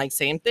important. Like,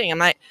 same thing.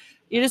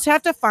 You just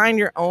have to find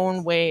your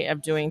own way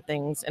of doing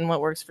things and what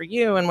works for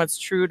you and what's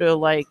true to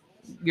like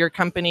your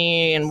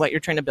company and what you're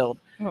trying to build.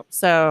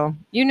 So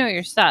you know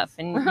your stuff,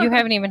 and you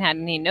haven't even had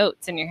any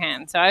notes in your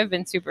hand. So I've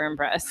been super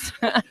impressed.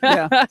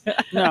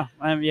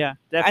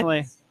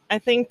 Definitely. I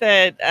think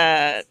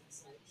that,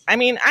 I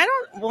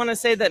don't want to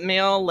say that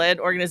male-led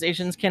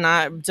organizations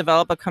cannot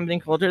develop a company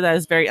culture that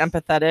is very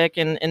empathetic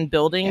and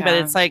building, but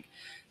it's like,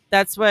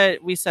 that's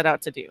what we set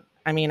out to do.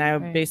 I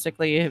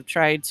basically have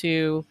tried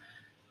to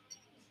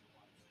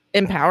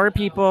empower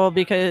people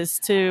because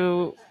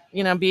to,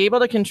 be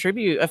able to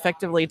contribute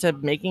effectively to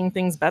making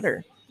things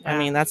better.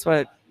 Yeah. That's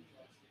what,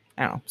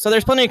 so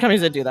there's plenty of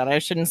companies that do that. I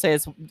shouldn't say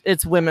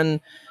it's women,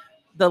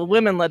 the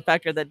women-led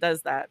factor that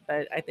does that.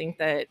 But I think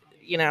that,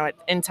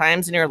 in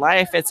times in your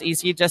life, it's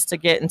easy just to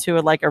get into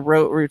a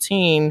rote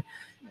routine.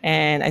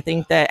 And I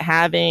think that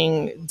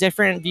having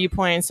different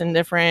viewpoints and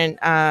different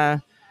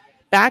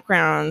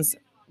backgrounds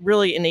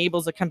really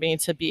enables a company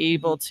to be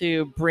able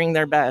to bring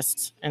their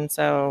best. And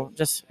so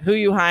just who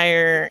you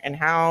hire and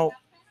how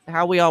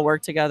we all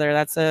work together,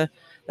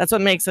 that's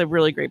what makes a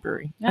really great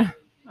brewery. Yeah,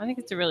 I think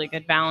it's a really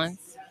good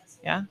balance.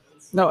 Yeah.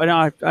 No,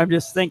 I'm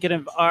just thinking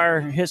of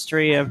our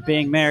history of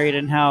being married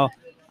and how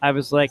I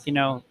was like,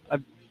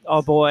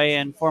 a boy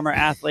and former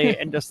athlete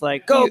and just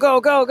like, go.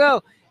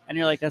 And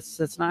you're like,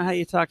 that's not how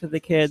you talk to the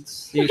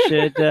kids. You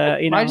should,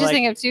 I just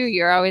think of too,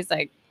 you're always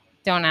like,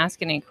 don't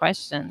ask any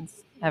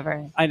questions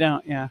ever. I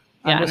don't, yeah.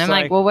 Yeah, and I'm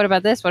like, well, what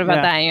about this? What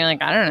about that? And you're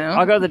like, I don't know.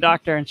 I'll go to the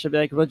doctor and she'll be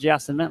like, well, did you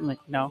ask them? I'm like,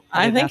 no.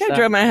 I think I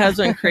drove my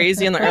husband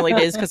crazy in the early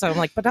days because I'm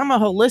like, but I'm a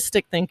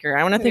holistic thinker.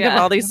 I want to think of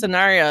all these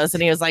scenarios.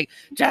 And he was like,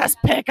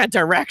 just pick a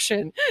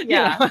direction.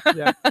 Yeah.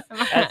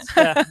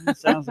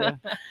 Sounds good.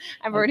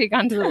 I've already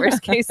gone to the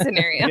worst case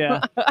scenario.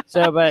 Yeah.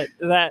 So, but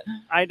that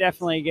I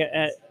definitely get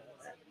at,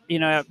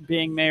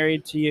 being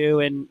married to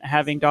you and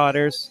having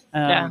daughters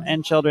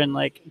and children,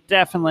 like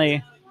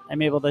definitely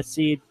I'm able to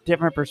see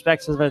different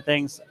perspectives of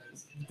things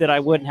that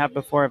I wouldn't have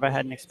before if I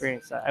hadn't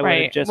experienced that. I would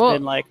have just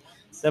been like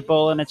the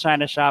bull in a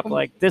china shop,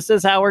 like, this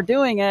is how we're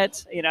doing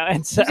it,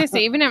 and so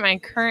even at my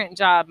current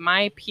job,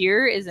 my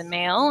peer is a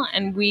male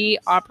and we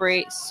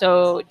operate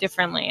so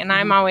differently. And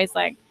I'm always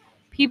like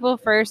people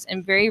first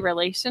and very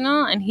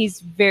relational, and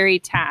he's very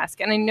task.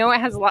 And I know it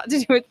has a lot to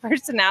do with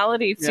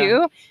personality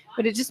too,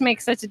 but it just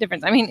makes such a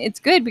difference. It's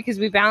good because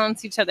we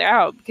balance each other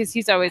out, because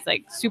he's always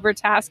like super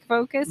task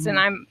focused and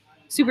I'm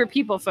super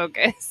people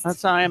focused.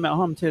 That's how I am at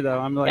home too, though.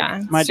 I'm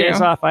like, my days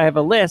off, I have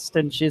a list,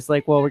 and she's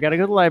like, well, we got to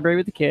go to the library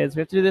with the kids. We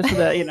have to do this and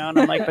that, and I'm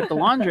like, but the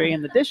laundry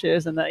and the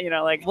dishes and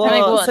the,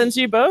 well, since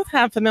you both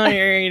have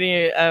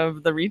familiarity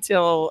of the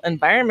retail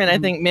environment, I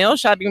think male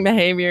shopping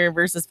behavior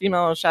versus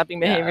female shopping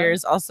behavior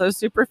is also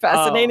super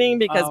fascinating,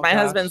 because my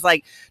husband's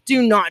like,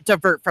 do not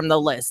divert from the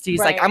list.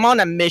 He's like, I'm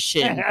on a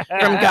mission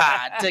from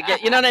God to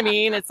get, you know what I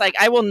mean? It's like,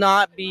 I will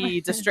not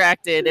be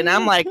distracted. And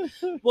I'm like,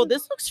 well,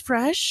 this looks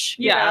fresh.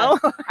 You know?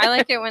 I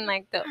like it when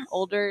like the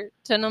older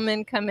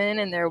gentlemen come in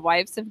and their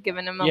wives have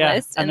given them a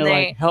list and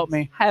they like, help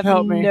me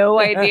no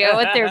idea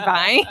what they're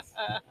buying.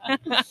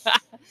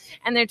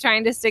 and they're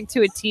trying to stick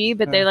to a T,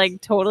 but they're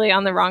like totally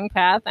on the wrong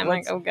path. I'm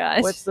like, oh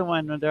gosh. What's the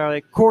one where they're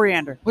like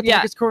coriander? What the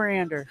heck is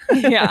coriander?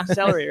 Yeah.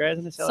 Celery, right?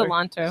 Isn't it celery?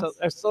 Cilantro.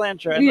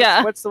 Cilantro.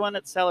 Yeah. What's the one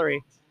that's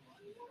celery?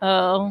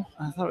 Oh,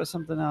 I thought it was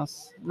something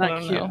else.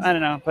 Not cute. know. I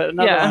don't know, but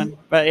another one.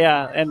 But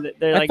yeah, and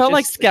they're like. I felt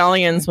like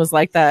scallions was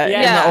like that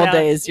in the old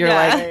days. You're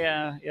like,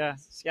 yeah,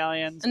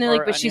 scallions. and they're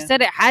like, but she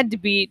said it had to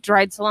be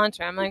dried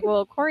cilantro. I'm like,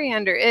 well,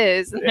 coriander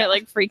is, and they're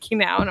like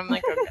freaking out. And I'm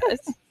like, oh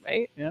gosh,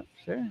 right? Yep,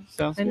 sure.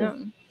 Sounds good. I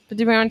know. But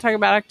do we want to talk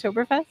about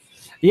Oktoberfest?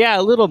 Yeah,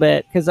 a little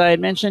bit, because I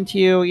had mentioned to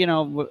you,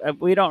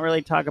 we don't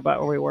really talk about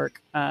where we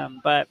work,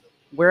 but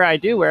where I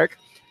do work,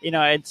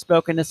 I had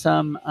spoken to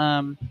some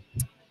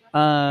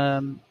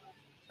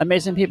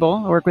amazing people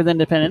who work with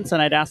independents,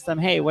 and I'd asked them,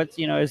 hey, what's,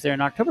 is there an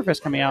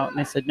Oktoberfest coming out? And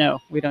they said, no,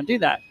 we don't do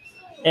that.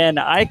 And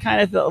I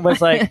kind of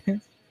was like,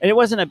 and it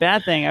wasn't a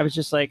bad thing. I was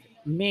just like,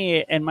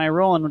 me and my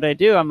role and what I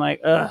do, I'm like,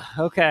 ugh,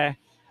 okay,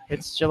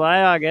 it's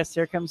July, August.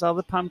 Here comes all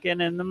the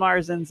pumpkin and the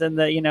Marzens and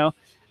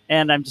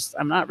and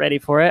I'm not ready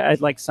for it.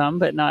 I'd like some,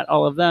 but not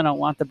all of them. I don't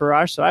want the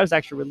barrage. So I was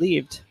actually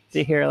relieved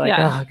to hear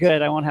oh,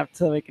 good. I won't have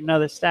to make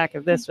another stack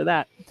of this or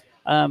that.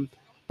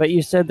 But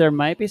you said there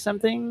might be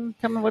something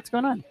coming. What's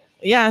going on?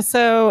 Yeah,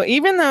 so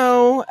even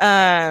though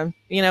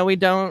we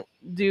don't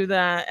do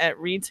that at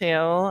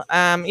retail,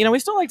 we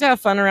still like to have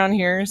fun around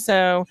here.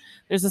 So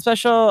there's a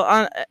special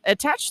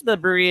attached to the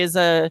brewery is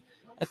a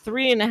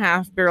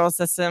 3.5 barrel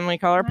system. We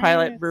call our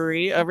pilot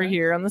brewery over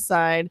here on the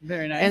side.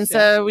 Very nice. And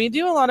so we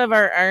do a lot of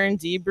our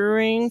R&D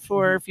brewing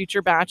for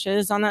future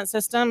batches on that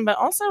system, but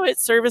also it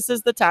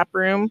services the tap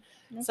room.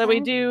 Okay. So we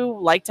do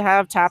like to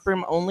have tap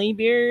room only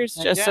beers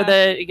just so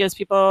that it gives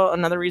people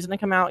another reason to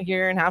come out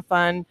here and have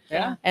fun.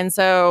 Yeah. And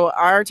so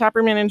our tap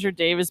room manager,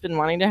 Dave, has been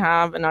wanting to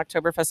have an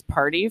Oktoberfest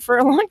party for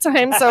a long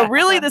time. So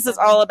really this is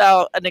all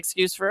about an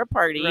excuse for a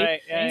party.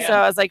 Right. Yeah, so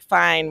I was like,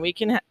 fine, we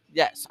can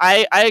yes,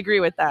 I agree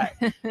with that.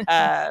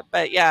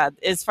 But yeah,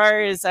 as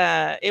far as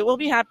it will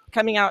be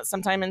coming out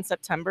sometime in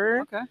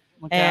September. Okay.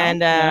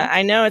 And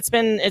I know it's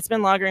been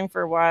lagering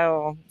for a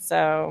while,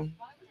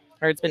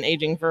 or it's been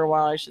aging for a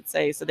while, I should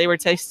say. So they were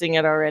tasting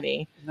it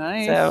already.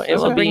 Nice. So it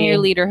will bring your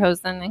leader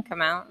hose then and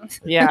come out.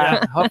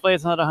 Yeah. Hopefully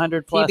it's not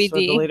 100 plus with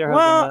the leader hose.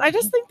 Well, I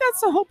just think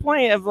that's the whole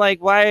point of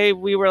like why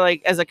we were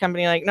like as a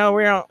company like, no,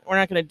 we're not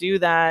going to do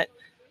that.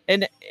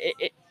 And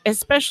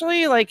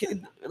especially like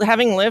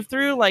having lived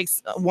through like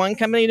one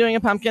company doing a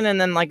pumpkin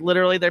and then like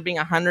literally there being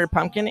 100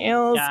 pumpkin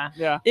ales.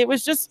 Yeah. It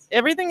was just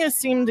everything has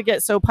seemed to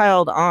get so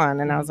piled on,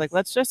 and I was like,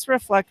 let's just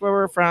reflect where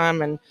we're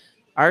from, and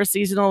our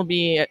seasonal will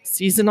be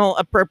seasonal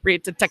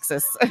appropriate to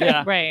Texas.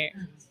 Yeah. Right.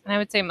 And I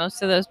would say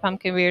most of those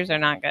pumpkin beers are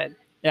not good.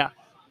 Yeah.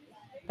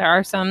 There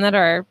are some that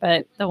are,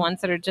 but the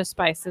ones that are just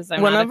spices,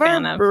 I'm One not a fan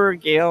of our of. brewer,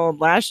 Gail,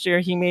 last year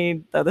he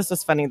made, this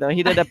was funny though,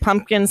 he did a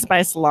pumpkin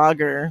spice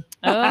lager.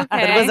 Oh,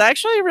 okay. It was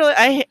actually really,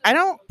 I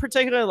don't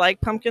particularly like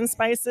pumpkin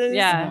spices.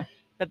 Yeah.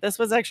 But this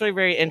was actually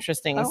very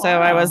interesting. Oh, so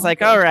I was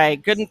like, all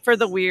right, good for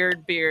the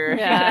weird beer.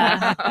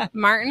 Yeah.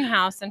 Martin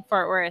House in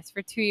Fort Worth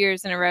for 2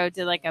 years in a row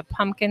did like a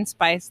pumpkin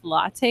spice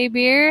latte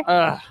beer.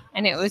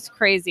 And it was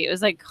crazy. It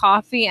was like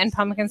coffee and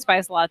pumpkin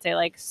spice latte,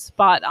 like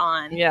spot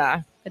on.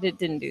 Yeah. But it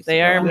didn't do so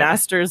They are well.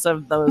 masters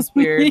of those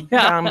weird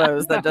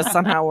combos that just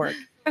somehow work.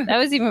 That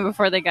was even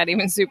before they got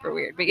even super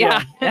weird. But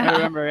yeah. I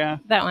remember,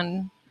 That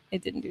one,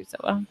 it didn't do so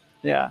well.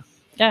 Yeah.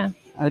 Yeah.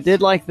 I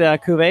did like the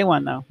Cuvée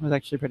one, though. It was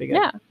actually pretty good.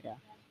 Yeah.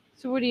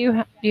 So what do you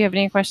have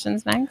any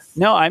questions, Max?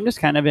 No, I'm just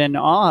kind of in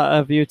awe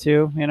of you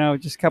two.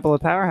 Just a couple of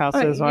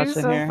powerhouses watching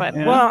so here.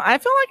 Fun. Well, I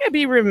feel like I'd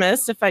be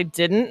remiss if I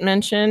didn't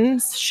mention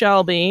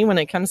Shelby when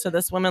it comes to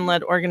this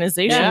women-led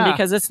organization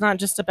because it's not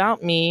just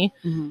about me.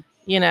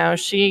 Mm-hmm.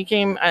 She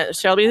came.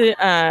 Shelby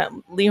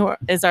Lee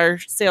is our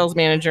sales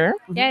manager.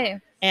 Yeah.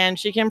 And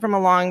she came from a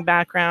long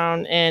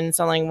background in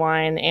selling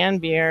wine and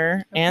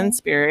beer and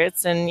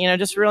spirits, and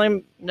just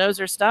really knows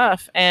her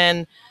stuff.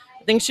 And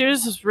I think she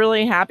was just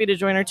really happy to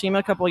join our team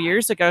a couple of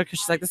years ago because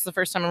she's like, this is the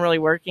first time I'm really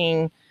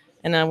working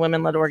in a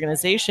women-led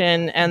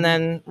organization. And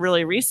then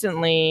really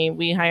recently,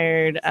 we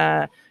hired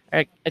a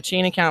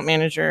chain account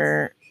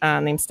manager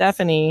named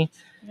Stephanie.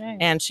 Nice.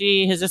 And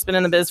she has just been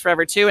in the biz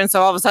forever too. And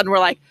so all of a sudden we're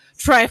like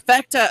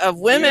trifecta of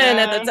women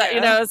at the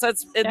time, so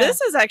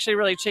this has actually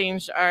really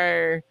changed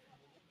our,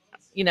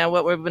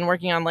 what we've been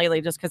working on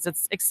lately, just because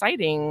it's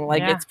exciting.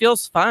 Like it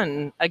feels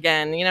fun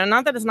again,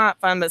 not that it's not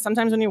fun, but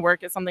sometimes when you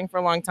work at something for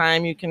a long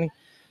time,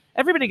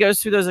 everybody goes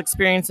through those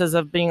experiences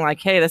of being like,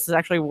 hey, this is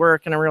actually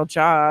work and a real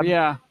job.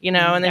 Yeah.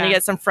 And then you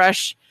get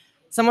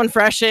someone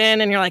fresh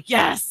in and you're like,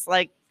 yes,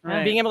 like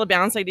being able to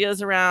bounce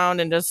ideas around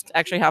and just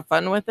actually have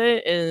fun with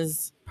it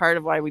is part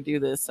of why we do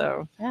this.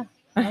 So yeah,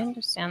 I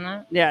understand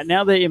that. Yeah.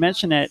 Now that you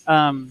mention it,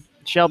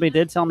 Shelby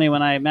did tell me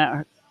when I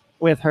met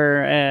with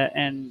her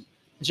and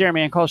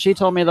Jeremy and Cole, she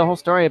told me the whole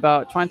story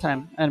about Twine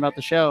Time and about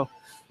the show.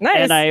 Nice.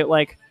 And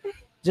I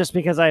just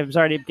because I was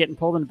already getting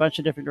pulled in a bunch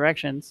of different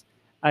directions,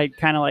 I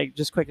kind of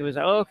just quickly was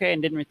like, oh, okay,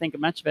 and didn't really think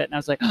of much of it. And I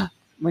was like, oh,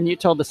 when you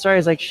told the story, I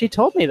was like, she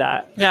told me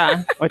that.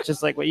 Yeah. Which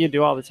is like what you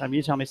do all the time.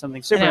 You tell me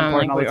something super I'm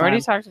important like, all the we time.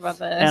 already talked about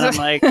this. And I'm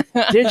like,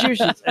 did you?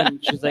 And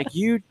she's like,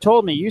 you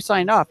told me. You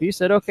signed off. You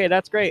said, okay,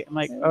 that's great. I'm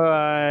like, oh,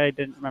 I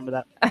didn't remember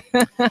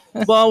that.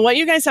 Well, what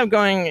you guys have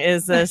going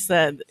is this,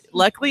 that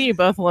luckily you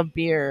both love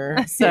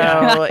beer.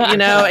 So, you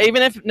know,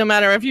 even if, no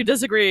matter if you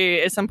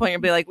disagree, at some point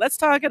you'll be like, let's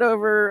talk it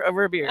over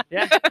a beer.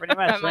 Yeah, pretty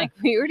much. I'm like,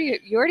 you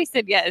already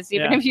said yes,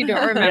 even if you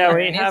don't remember. Yeah,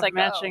 we and have like,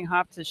 matching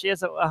hop. She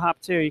has a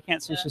hop too. You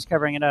can't see she's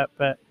covering it up,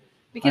 but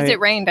because it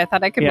rained, I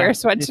thought I could wear a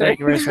sweatshirt.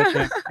 You wear a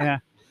sweatshirt. Yeah.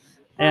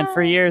 And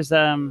for years,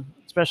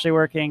 especially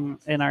working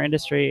in our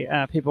industry,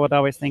 people would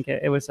always think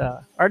it was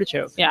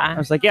artichoke. Yeah. I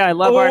was like, yeah, I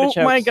love artichokes.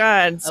 Oh my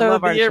God. So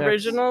the artichokes.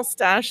 original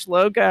Stash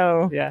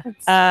logo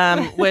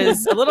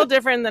was a little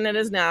different than it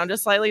is now,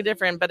 just slightly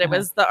different, but it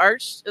was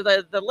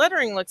the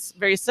lettering looks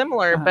very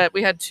similar, but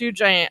we had two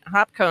giant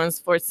hop cones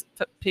for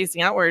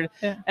facing outward.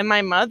 Yeah. And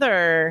my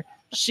mother,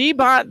 she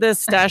bought this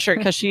Stash shirt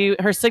because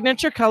her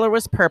signature color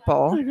was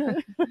purple,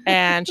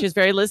 and she's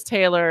very Liz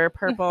Taylor,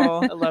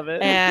 purple. I love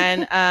it.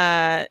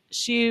 And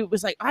she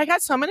was like, I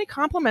got so many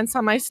compliments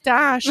on my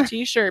Stash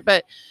T-shirt,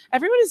 but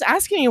everyone is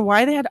asking me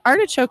why they had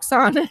artichokes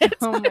on it.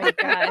 Oh my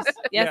gosh!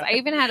 Yes, I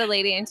even had a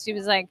lady, and she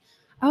was like,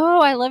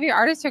 "Oh, I love your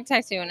artichoke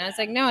tattoo," and I was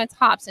like, "No, it's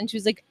hops," and she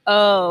was like,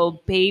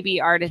 "Oh,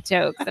 baby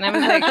artichokes," and I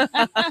was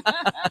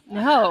like,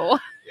 "No."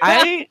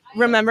 I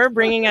remember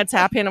bringing a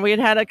tap handle. We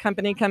had a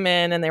company come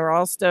in and they were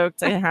all stoked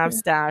to have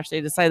Stash.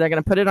 They decided they're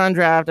going to put it on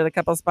draft at a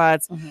couple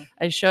spots. Mm-hmm.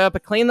 I show up, I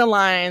clean the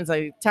lines,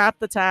 I tap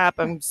the tap,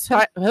 I'm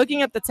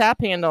hooking up the tap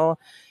handle.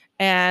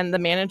 And the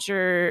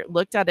manager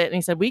looked at it and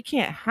he said, "We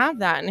can't have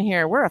that in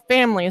here. We're a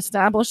family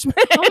establishment."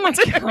 Oh my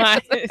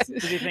God.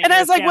 And I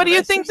was like, "What do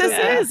you think this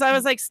is?" I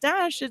was like,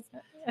 "Stash."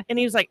 And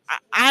he was like,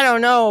 I don't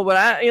know,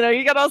 but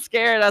you got all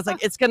scared. I was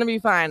like, it's going to be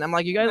fine. I'm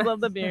like, you guys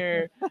love the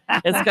beer.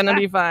 It's going to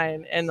be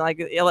fine. And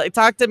like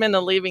talked them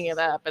into leaving it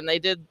up. And they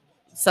did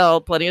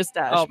sell plenty of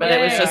Stash, but it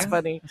was just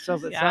funny. It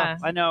sells itself.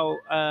 I know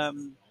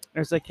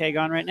there's a keg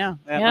on right now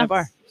at my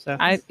bar. So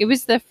it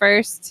was the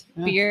first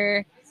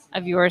beer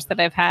of yours that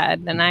I've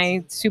had, and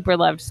I super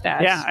loved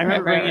Stash. Yeah, I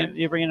remember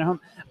bringing it home.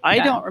 I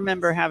don't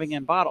remember having it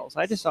in bottles.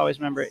 I just always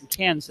remember it in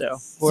cans, though.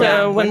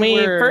 So when we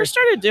first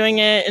started doing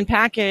it in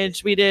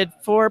package, we did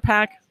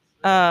 4-pack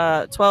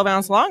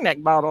 12-ounce long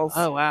neck bottles.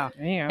 Oh, wow.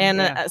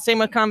 And same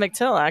with Convict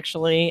Hill,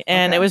 actually.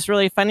 And it was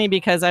really funny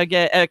because I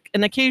get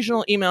an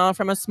occasional email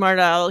from a smart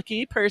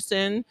alecky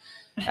person,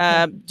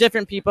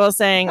 different people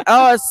saying,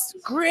 "Oh, it's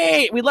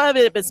great. We love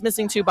it, but it's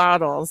missing 2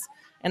 bottles."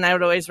 And I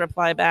would always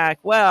reply back,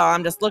 "Well,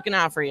 I'm just looking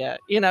out for you,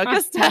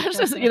 because Stash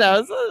is, it's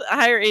a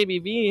higher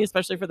ABV,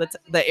 especially for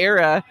the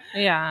era."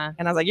 Yeah.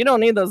 And I was like, "You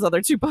don't need those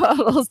other 2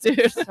 bottles,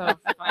 dude." So funny.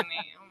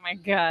 Oh my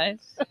gosh.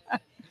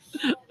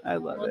 I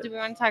love it. Well, do we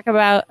want to talk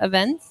about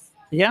events?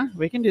 Yeah,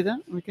 we can do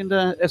that. We can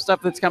do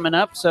stuff that's coming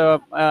up.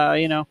 So,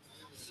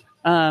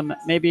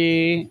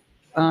 maybe.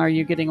 Are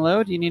you getting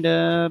low? Do you need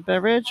a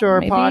beverage or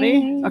a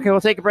potty? Okay, we'll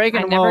take a break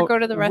and we'll go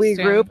to the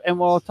regroup and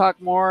we'll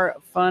talk more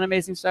fun,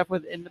 amazing stuff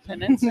with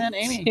Independence and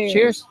Amy.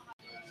 Cheers.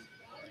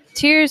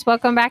 Cheers.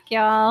 Welcome back,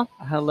 y'all.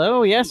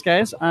 Hello. Yes,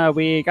 guys.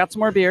 We got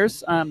some more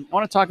beers. I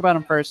want to talk about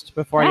them first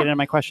before I get into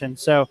my question.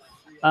 So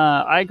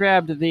I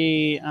grabbed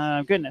the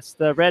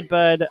Red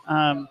Bud,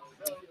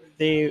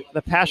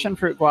 the passion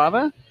fruit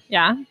guava.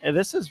 Yeah.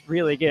 This is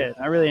really good.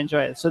 I really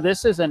enjoy it. So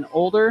this is an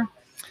older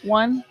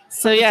one.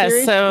 So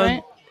series,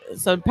 right?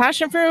 So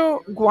passion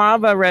fruit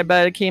guava Red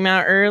Bud came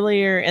out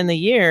earlier in the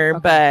year,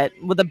 but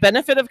with the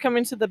benefit of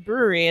coming to the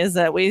brewery is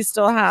that we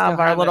still have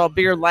our little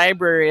beer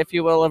library, if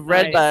you will, of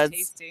Red Buds.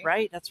 Tasty.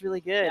 Right, that's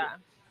really good. Yeah.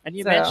 And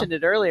you mentioned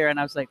it earlier,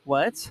 and I was like,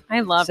 "What?" I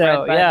love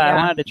Red Bud. I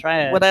wanted to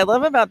try it. What I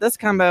love about this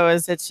combo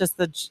is it's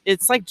just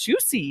it's like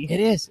juicy.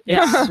 It is.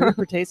 It's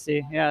super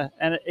tasty. Yeah,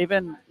 and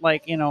even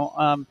like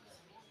on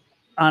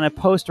a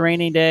post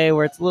rainy day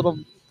where it's a little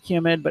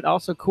humid but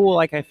also cool,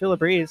 like I feel a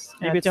breeze.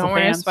 Maybe it's don't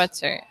wear a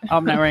sweatshirt.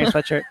 I'm not wearing a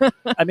sweatshirt.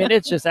 I mean,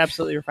 it's just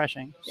absolutely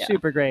refreshing.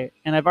 Super great.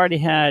 And I've already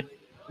had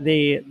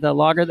the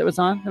lager that was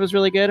on. It was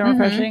really good and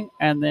refreshing,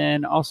 and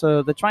then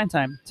also the Twine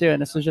Time too.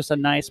 And this was just a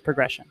nice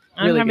progression.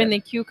 I'm having the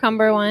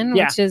cucumber one,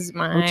 which is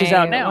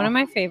out now. One of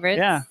my favorites.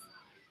 Yeah.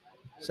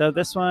 So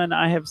this one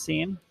I have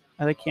seen.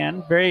 I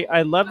can.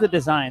 I love the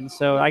design.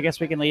 So I guess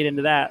we can lead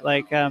into that.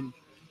 Like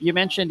you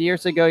mentioned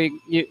years ago,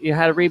 you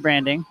had a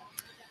rebranding.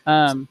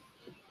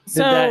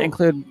 Did that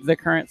include the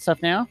current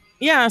stuff now?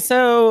 Yeah.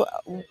 So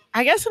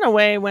I guess in a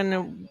way,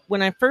 when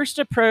I first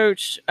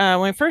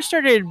when we first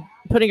started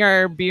putting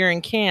our beer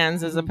in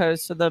cans as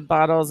opposed to the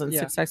bottles and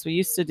 6X we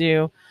used to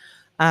do,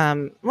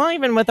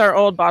 even with our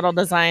old bottle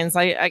designs,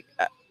 I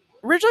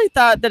originally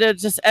thought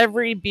that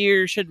every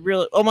beer should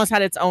really almost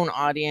had its own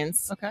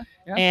audience. Okay.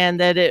 Yeah. And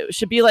that it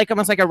should be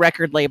almost like a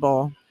record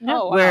label.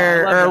 Oh, wow.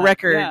 Or a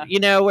record,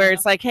 where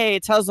it's like, hey,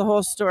 it tells the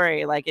whole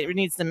story. Like it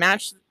needs to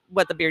match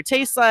what the beer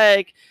tastes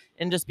like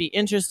and just be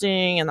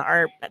interesting, and the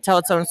art tell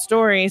its own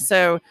story.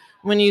 So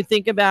when you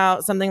think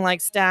about something like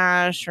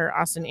Stash or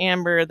Austin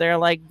Amber, they're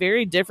like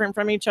very different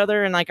from each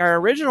other. And like our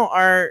original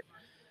art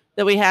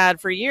that we had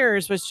for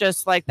years was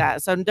just like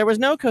that. So there was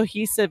no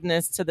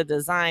cohesiveness to the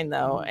design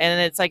though.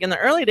 And it's like in the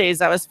early days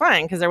that was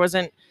fine because there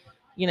wasn't,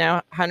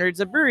 hundreds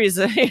of breweries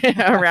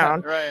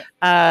around. Right.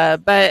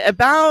 But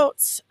about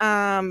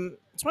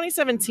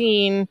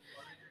 2017,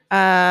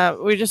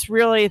 we just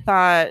really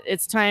thought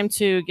it's time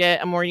to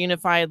get a more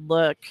unified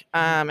look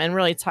and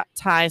really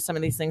tie some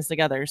of these things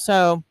together.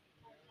 So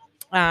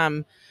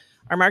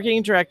our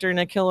marketing director,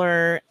 Nick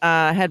Hiller,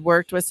 had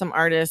worked with some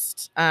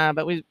artists,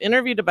 but we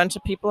interviewed a bunch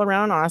of people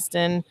around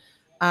Austin.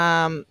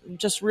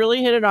 Just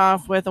really hit it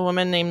off with a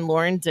woman named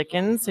Lauren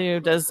Dickens, who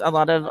does a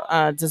lot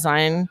of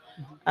design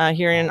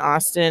here in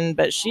Austin.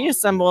 But she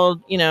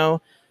assembled, a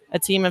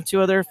team of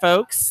 2 other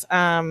folks.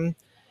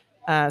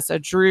 So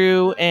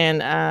Drew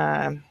and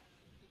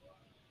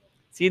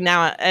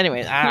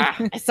anyway,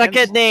 I suck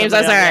at names.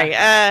 I'm sorry.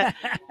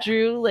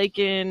 Drew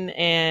Lakin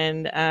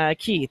and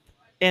Keith.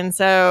 And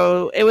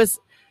so it was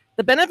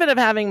the benefit of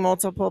having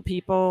multiple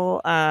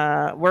people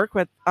work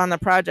on the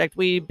project.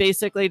 We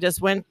basically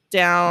just went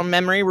down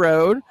memory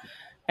road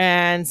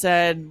and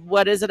said,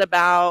 what is it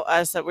about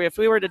us that if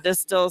we were to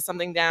distill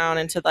something down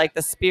into like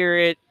the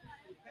spirit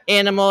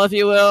animal, if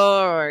you will,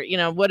 or,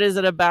 what is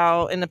it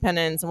about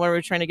independence and what are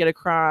we trying to get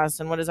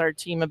across and what is our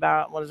team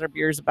about? What is our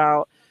beers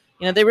about?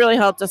 They really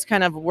helped us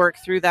kind of work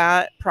through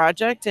that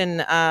project.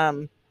 And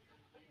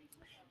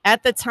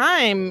at the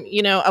time,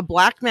 a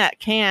black mat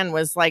can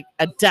was like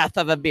a death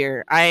of a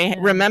beer. I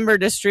remember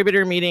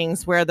distributor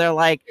meetings where they're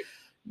like,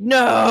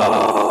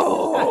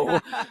 no,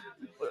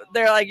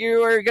 they're like,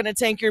 you are going to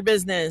tank your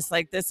business.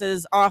 Like, this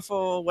is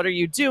awful. What are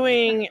you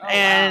doing?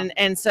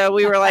 And so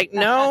we were like,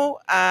 no,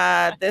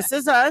 this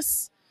is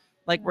us.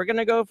 Like, we're going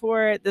to go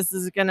for it. This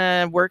is going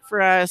to work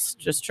for us.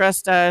 Just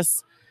trust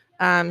us.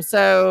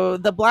 So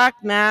the black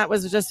mat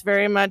was just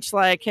very much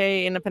like,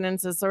 hey,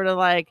 independence is sort of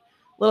like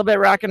a little bit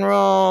rock and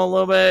roll, a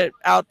little bit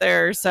out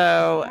there.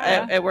 So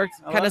it worked,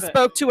 kind of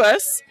spoke to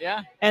us.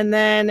 Yeah. And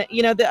then,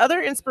 the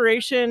other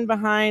inspiration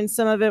behind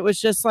some of it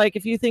was just like,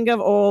 if you think of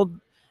old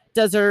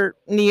desert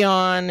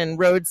neon and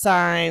road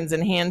signs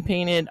and hand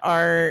painted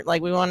art,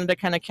 like we wanted to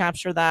kind of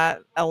capture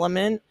that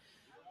element.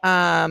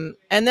 And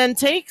then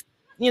take,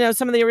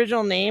 some of the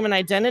original name and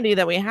identity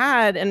that we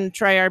had and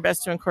try our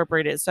best to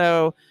incorporate it.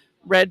 So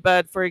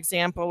Redbud, for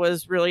example,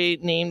 was really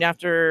named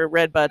after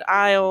Redbud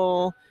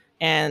Isle.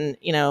 And,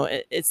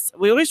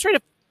 we always try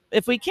to,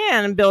 if we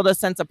can, build a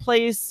sense of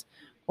place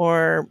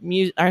or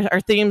our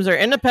themes are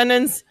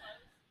independence,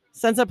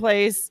 sense of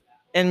place,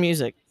 and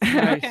music.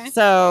 Okay.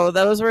 So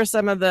those were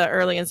some of the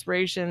early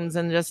inspirations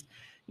and just,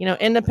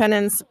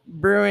 independence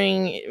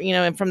brewing,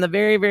 and from the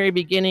very, very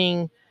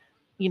beginning,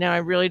 I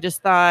really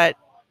just thought,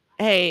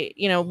 hey,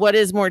 what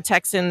is more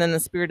Texan than the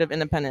spirit of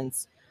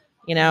independence?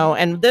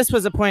 And this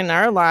was a point in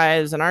our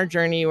lives and our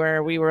journey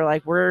where we were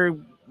like, we're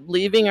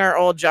leaving our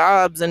old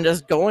jobs and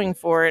just going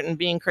for it and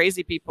being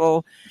crazy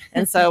people.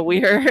 And so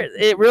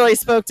it really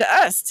spoke to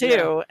us too.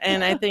 Yeah.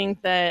 And I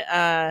think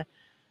that,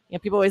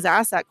 people always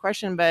ask that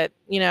question, but,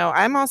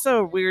 I'm also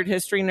a weird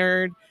history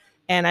nerd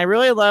and I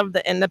really love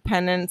the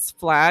independence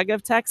flag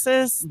of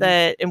Texas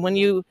and when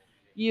you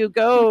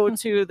go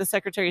to the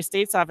Secretary of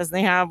State's office,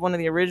 they have one of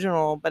the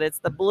original, but it's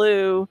the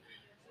blue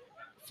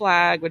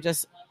flag with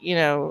just,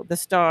 the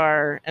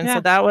star. And so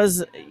that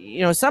was,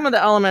 some of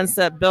the elements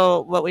that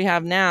built what we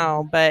have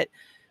now. But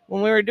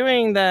when we were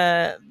doing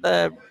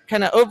the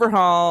kind of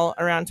overhaul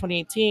around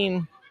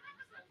 2018,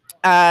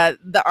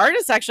 the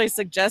artists actually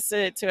suggested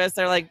it to us.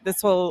 They're like,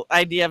 this whole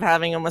idea of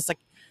having almost like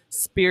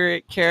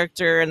spirit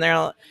character.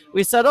 And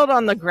we settled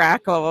on the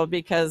Grackle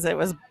because it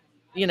was,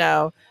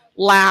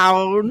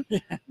 loud.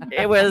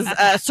 It was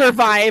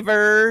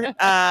Survivor,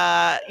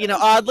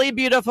 oddly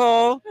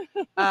beautiful.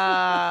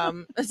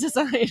 It's just,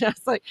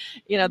 it's like,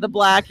 the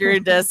black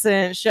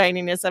iridescent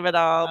shininess of it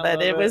all.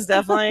 But it was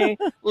definitely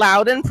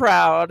loud and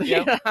proud,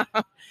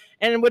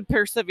 and would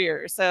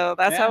persevere. So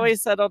that's how we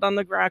settled on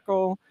the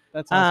Grackle.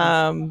 That's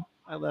awesome.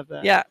 I love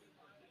that. Yeah.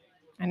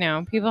 I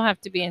know people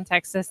have to be in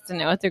Texas to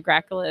know what the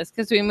Grackle is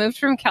because we moved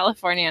from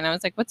California and I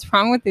was like, what's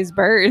wrong with these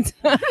birds?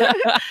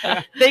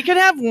 They could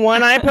have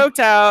one eye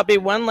poked out, be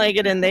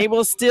one-legged, and they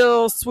will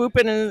still swoop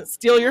in and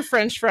steal your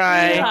French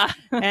fry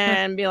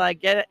and be like,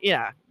 get it.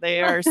 Yeah,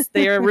 they are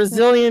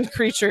resilient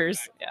creatures.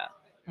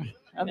 Yeah.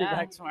 I'll be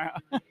back tomorrow.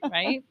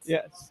 Right?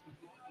 Yes.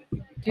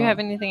 Do you have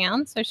anything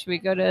else or should we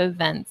go to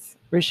events?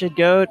 We should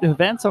go to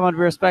events. I want to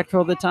be respectful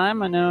of the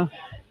time. I know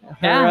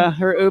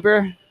her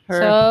Uber.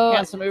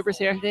 Some Ubers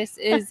here. This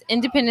is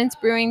Independence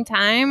Brewing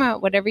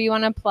time. Whatever you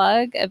want to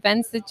plug,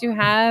 events that you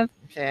have,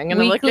 I'm gonna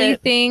weekly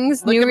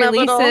things, new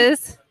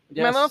releases.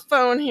 My little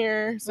phone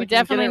here. So we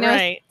definitely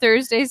know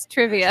Thursday's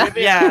trivia.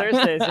 Yeah,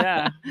 Thursdays.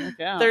 Yeah,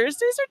 okay.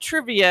 Thursdays are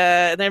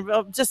trivia, and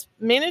they've just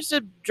managed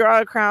to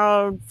draw a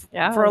crowd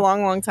for a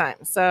long, long time.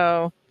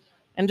 So,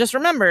 and just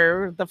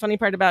remember, the funny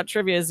part about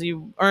trivia is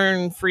you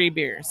earn free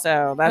beer.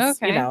 So that's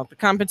the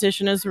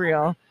competition is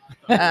real.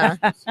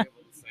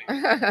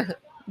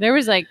 There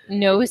was like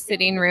no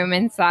sitting room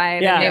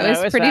inside, and it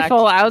was pretty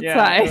full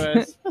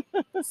outside.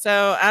 Yeah,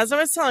 So as I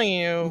was telling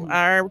you,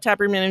 our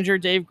taproom manager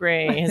Dave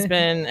Gray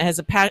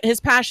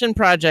his passion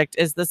project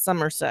is the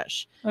summer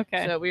sesh.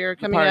 Okay. So we are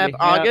coming up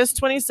August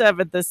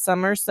 27th. This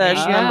summer sesh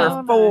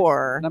number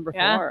 4. Nice. Number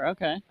 4.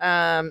 Okay.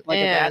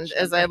 And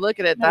as I look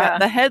at it,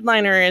 the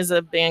headliner is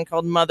a band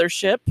called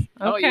Mothership. Okay.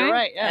 Oh, you're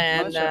right.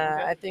 Yeah. And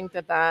I think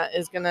that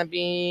is going to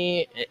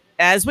be,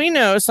 as we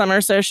know, Summer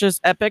Sesh's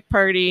epic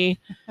party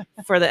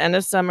for the end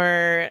of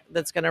summer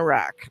that's going to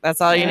rock.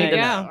 That's all you need to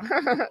know.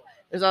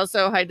 There's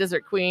also High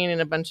Desert Queen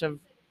and a bunch of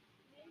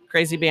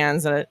crazy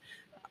bands that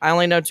I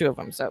only know 2 of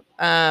them. So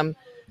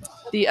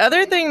the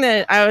other thing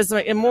that I was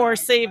like, a more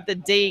save the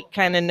date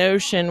kind of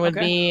notion would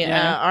be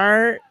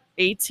our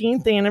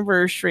 18th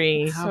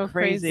anniversary. How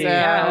crazy. So,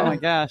 oh my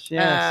gosh.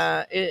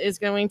 Yes. It is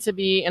going to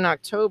be in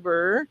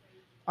October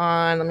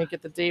on, let me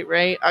get the date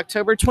right,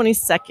 October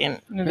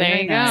 22nd.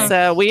 There you go.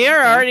 So we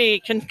are already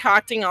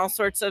concocting all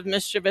sorts of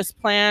mischievous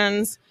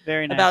plans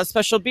about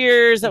special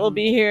beers that will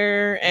be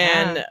here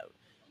and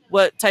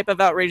what type of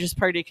outrageous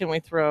party can we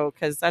throw,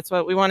 because that's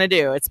what we want to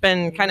do. It's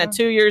been kind of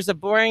 2 years of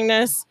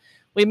boringness.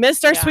 We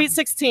missed our Sweet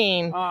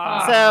 16,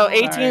 so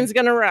 18 is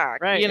gonna rock.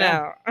 Right, you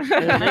know.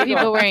 Are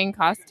people wearing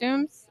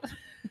costumes?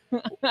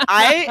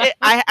 I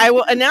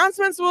will.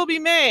 Announcements will be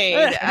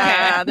made.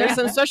 There's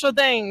some special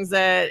things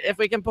that, if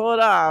we can pull it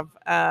off,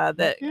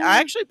 that I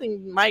actually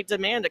think might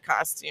demand a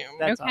costume.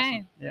 That's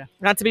awesome. Yeah.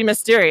 Not to be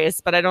mysterious,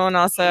 but I don't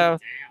also.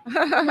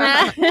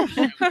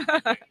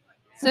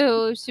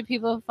 So should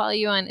people follow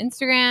you on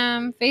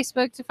Instagram,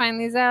 Facebook to find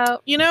these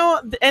out? You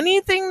know,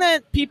 anything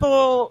that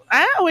people,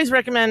 I always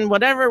recommend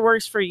whatever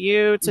works for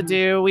you to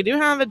do. We do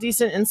have a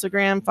decent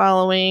Instagram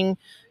following,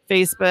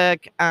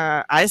 Facebook.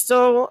 I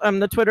still am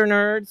the Twitter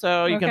nerd,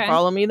 so you can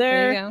follow me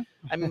there.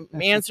 I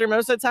answer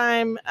most of the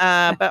time,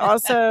 but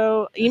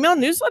also email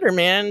newsletter,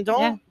 man.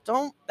 Don't.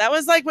 That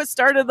was like what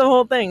started the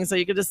whole thing. So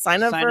you could just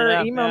sign up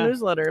for email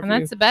newsletter. And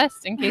that's the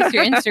best in case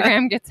your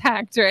Instagram gets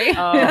hacked, right?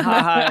 Oh,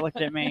 haha, look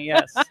at me.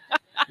 Yes.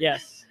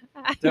 Yes.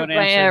 Don't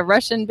answer.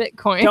 Russian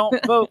Bitcoin.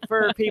 Don't vote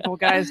for people,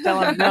 guys.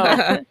 Tell them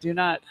no. Do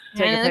not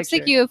take a picture. It looks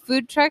like you have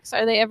food trucks.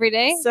 Are they every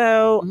day?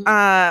 So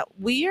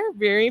we are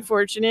very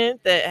fortunate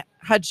that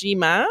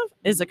Hajima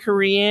is a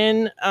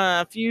Korean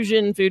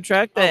fusion food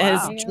truck that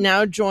has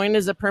now joined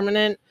as a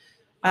permanent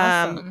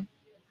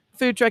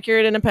food truck here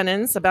at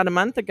Independence about a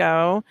month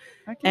ago.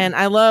 And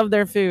I love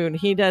their food.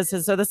 He does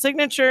his, so the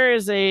signature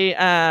is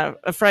a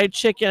fried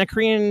chicken, a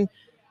Korean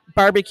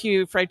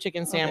barbecue fried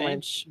chicken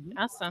sandwich.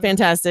 Awesome.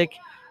 Fantastic.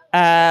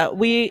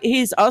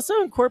 He's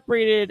also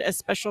incorporated a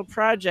special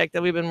project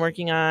that we've been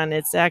working on.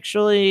 It's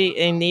actually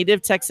a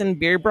native Texan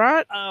beer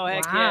brat. Oh,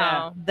 heck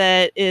yeah.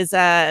 That is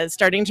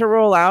starting to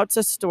roll out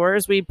to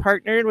stores. We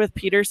partnered with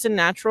Peterson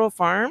Natural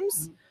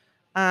Farms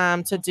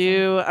to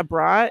do a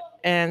brat.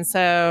 And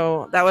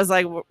so that was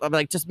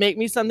like, just make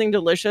me something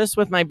delicious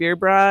with my beer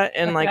brat,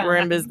 and like we're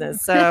in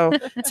business. So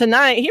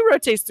tonight he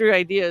rotates through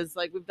ideas.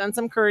 Like we've done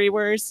some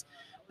currywurst.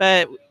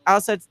 But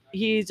also,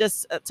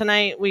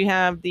 tonight we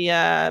have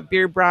the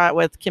beer brat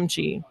with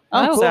kimchi.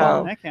 Oh, cool.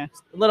 So okay.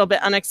 A little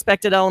bit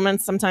unexpected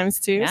elements sometimes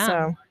too. Yeah.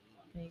 So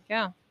there you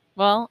go.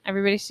 Well,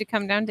 everybody should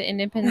come down to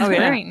Independence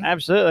Brewing.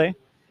 Absolutely.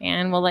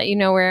 And we'll let you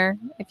know where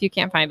if you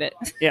can't find it.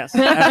 Yes,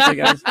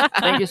 absolutely, guys.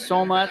 Thank you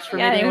so much for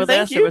meeting with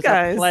us. It was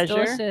a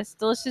pleasure.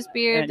 Delicious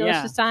beer,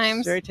 delicious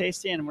times. Very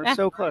tasty, and we're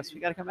so close. We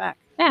got to come back.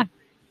 Yeah.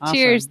 Awesome.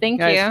 Cheers.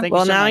 Thank you. Thank you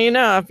so now much. You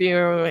know if you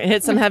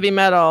hit some heavy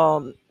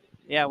metal.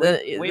 Yeah,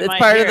 it's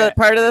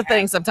part of the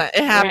thing. Sometimes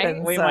it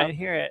happens. We might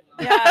hear it.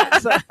 Yeah.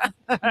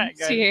 All right,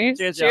 Cheers.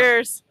 Cheers.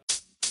 Cheers.